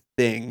web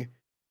thing,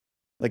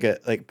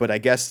 but I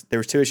guess there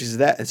was 2 issues of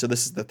that, and so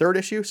this is the 3rd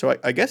issue. So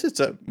I guess it's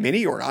a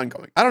mini or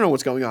ongoing. I don't know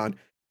what's going on,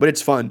 but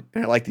it's fun,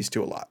 and I like these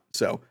two a lot.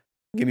 So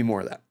give me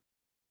more of that.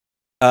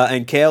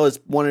 And Kale has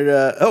wanted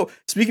to. Oh,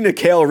 speaking of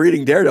Kale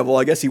reading Daredevil,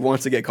 I guess he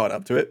wants to get caught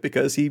up to it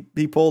because he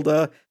pulled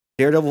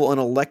Daredevil and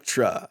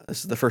Elektra. This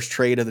is the first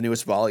trade of the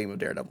newest volume of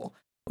Daredevil.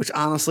 Which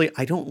honestly,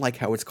 I don't like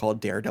how it's called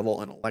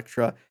Daredevil and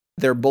Elektra.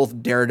 They're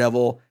both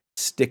Daredevil.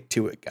 Stick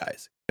to it,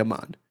 guys. Come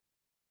on.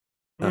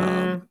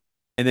 Mm,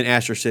 And then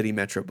Astro City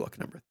Metro book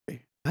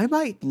 #3. I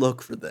might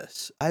look for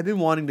this. I've been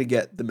wanting to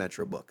get the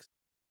Metro books,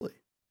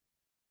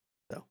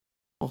 so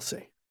we'll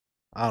see.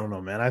 I don't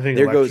know, man. I think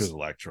There Electra's goes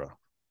Electra.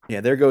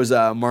 Yeah, there goes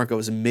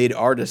Marco's mid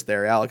artist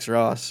there, Alex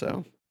Ross. So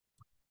here's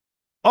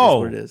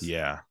what it Oh, is.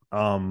 yeah.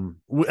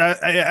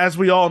 As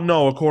we all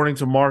know, according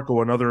to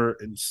Marco, another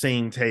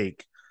insane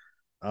take.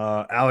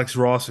 Alex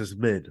Ross is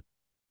mid.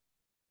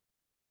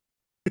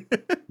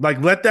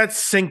 Like, let that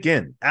sink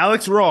in.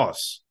 Alex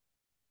Ross,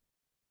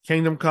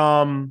 Kingdom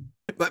Come.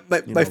 My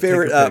Take your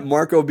favorite, pick.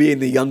 Marco being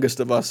the youngest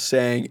of us,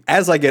 saying,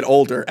 "As I get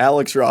older,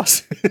 Alex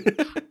Ross."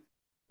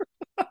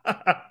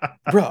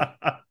 Bro,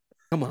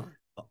 come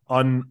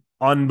on.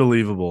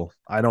 Unbelievable.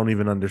 I don't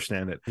even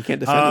understand it. He can't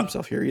defend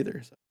himself here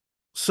either. So.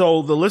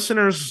 So the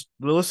listeners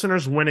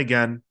win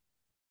again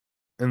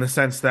in the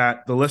sense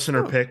that the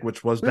listener Oh, pick,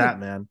 which was good.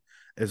 Batman,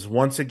 is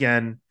once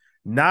again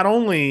not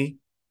only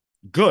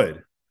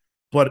good,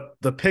 but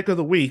the pick of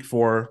the week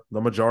for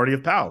the majority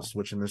of pals,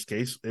 which in this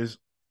case is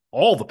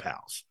all the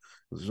pals.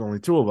 There's only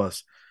 2 of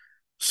us.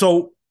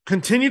 So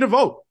continue to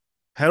vote.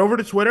 Head over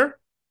to Twitter.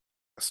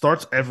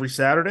 Starts every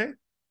Saturday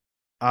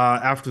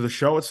after the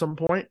show at some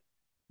point.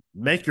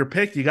 Make your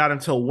pick. You got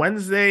until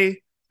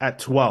Wednesday at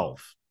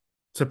 12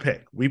 to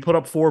pick. We put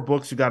up 4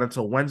 books. You got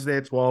until Wednesday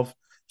at 12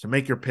 to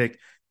make your pick.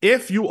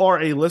 If you are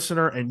a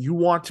listener and you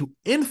want to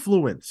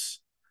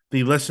influence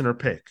the listener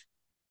pick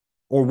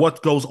or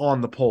what goes on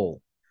the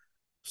poll,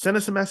 send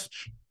us a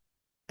message.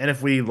 And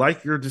if we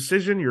like your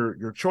decision,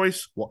 your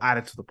choice, we'll add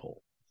it to the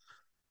poll.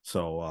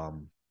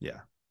 So,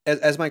 yeah.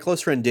 As my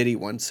close friend Diddy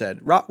once said,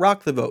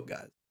 rock the vote,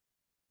 guys.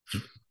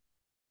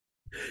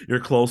 Your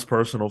close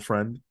personal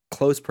friend.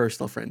 Close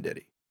personal friend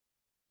Diddy.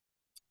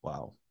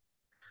 Wow.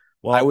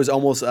 I Well, was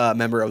almost a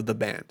member of the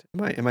band.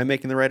 Am I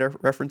making the right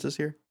references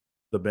here?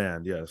 the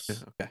band,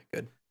 yes. Okay,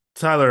 good.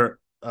 Tyler,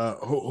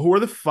 who are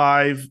the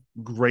 5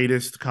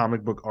 greatest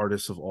comic book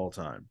artists of all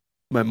time?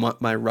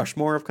 My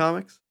Rushmore of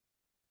comics.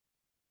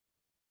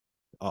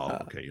 Oh,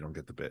 okay. You don't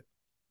get the bit.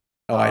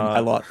 I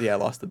lost. Yeah, I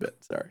lost the bit.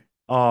 Sorry.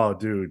 Oh,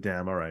 dude,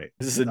 damn. All right.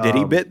 Is this a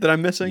Diddy bit that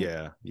I'm missing?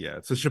 Yeah.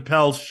 It's a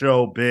Chappelle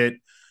Show bit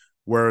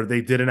where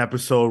they did an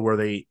episode where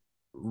they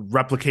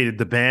replicated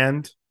the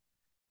band,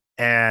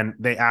 and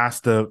they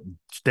asked Dave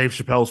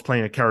Chappelle was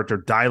playing a character,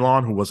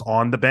 Dylon, who was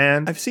on the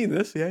band. I've seen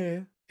this.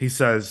 Yeah. He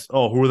says,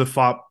 "Oh, who are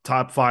the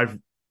top 5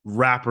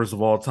 rappers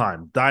of all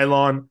time?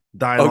 Dylon,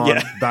 Oh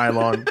yeah.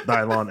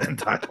 Dylon, and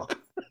Dylon."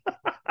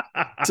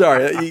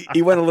 Sorry,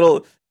 he went a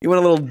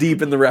little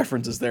deep in the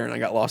references there, and I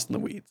got lost in the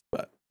weeds.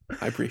 But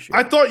I appreciate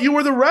I it. thought you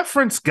were the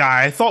reference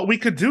guy. I thought we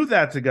could do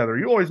that together.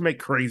 You always make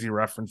crazy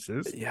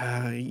references.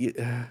 Yeah,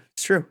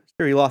 it's true. It's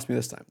true. He lost me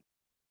this time.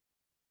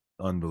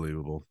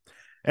 Unbelievable.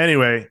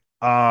 Anyway,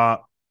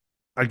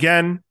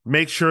 again,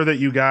 make sure that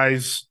you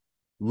guys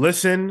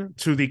listen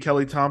to the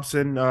Kelly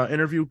Thompson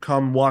interview.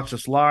 Come watch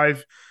us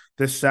live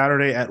this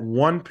Saturday at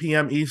 1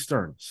 p.m.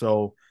 Eastern.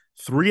 So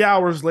 3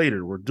 hours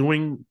later, we're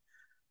doing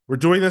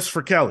this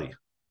for Kelly.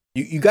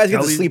 You guys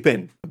get to sleep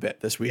in a bit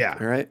this week. Yeah.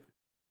 All right.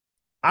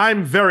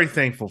 I'm very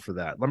thankful for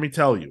that. Let me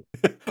tell you.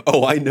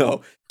 Oh, I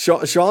know.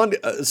 Sean,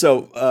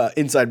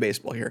 inside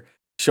baseball here.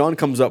 Sean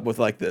comes up with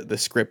like the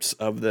scripts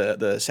of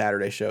the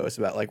Saturday show. It's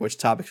about like which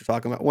topics we're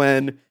talking about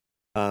when.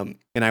 And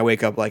I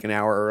wake up like an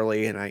hour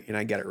early and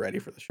I get it ready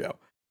for the show.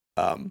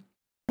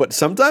 But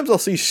sometimes I'll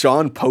see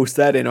Sean post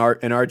that in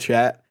our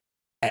chat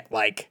at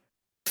like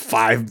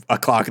 5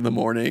 o'clock in the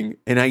morning,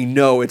 and I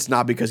know it's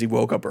not because he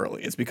woke up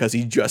early. It's because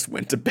he just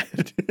went to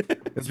bed.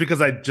 It's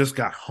because I just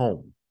got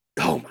home.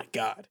 Oh my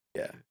god!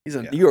 Yeah,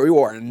 you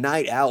are a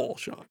night owl,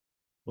 Sean.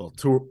 Well,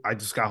 I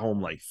just got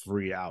home like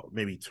 3 hours,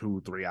 maybe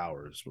 2-3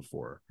 hours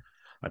before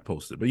I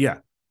posted. But yeah,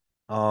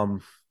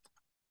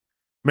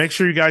 make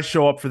sure you guys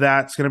show up for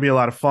that. It's going to be a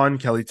lot of fun.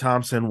 Kelly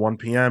Thompson, 1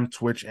 p.m.,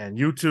 Twitch and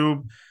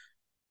YouTube.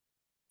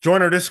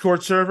 Join our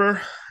Discord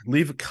server.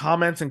 Leave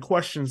comments and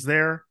questions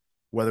there,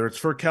 whether it's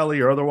for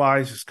Kelly or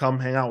otherwise. Just come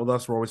hang out with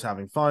us. We're always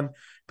having fun.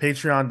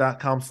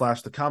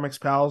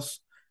 Patreon.com/thecomicspals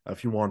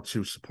if you want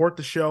to support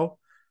the show.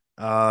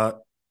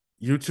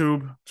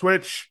 YouTube,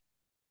 Twitch,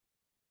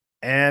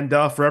 and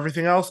for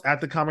everything else,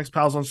 at the Comics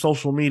Pals on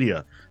social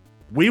media.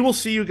 We will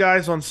see you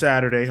guys on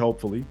Saturday,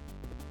 hopefully.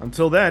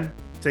 Until then,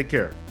 take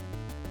care.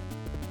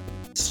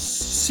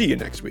 See you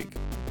next week.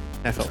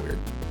 That felt weird.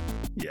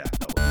 Yeah.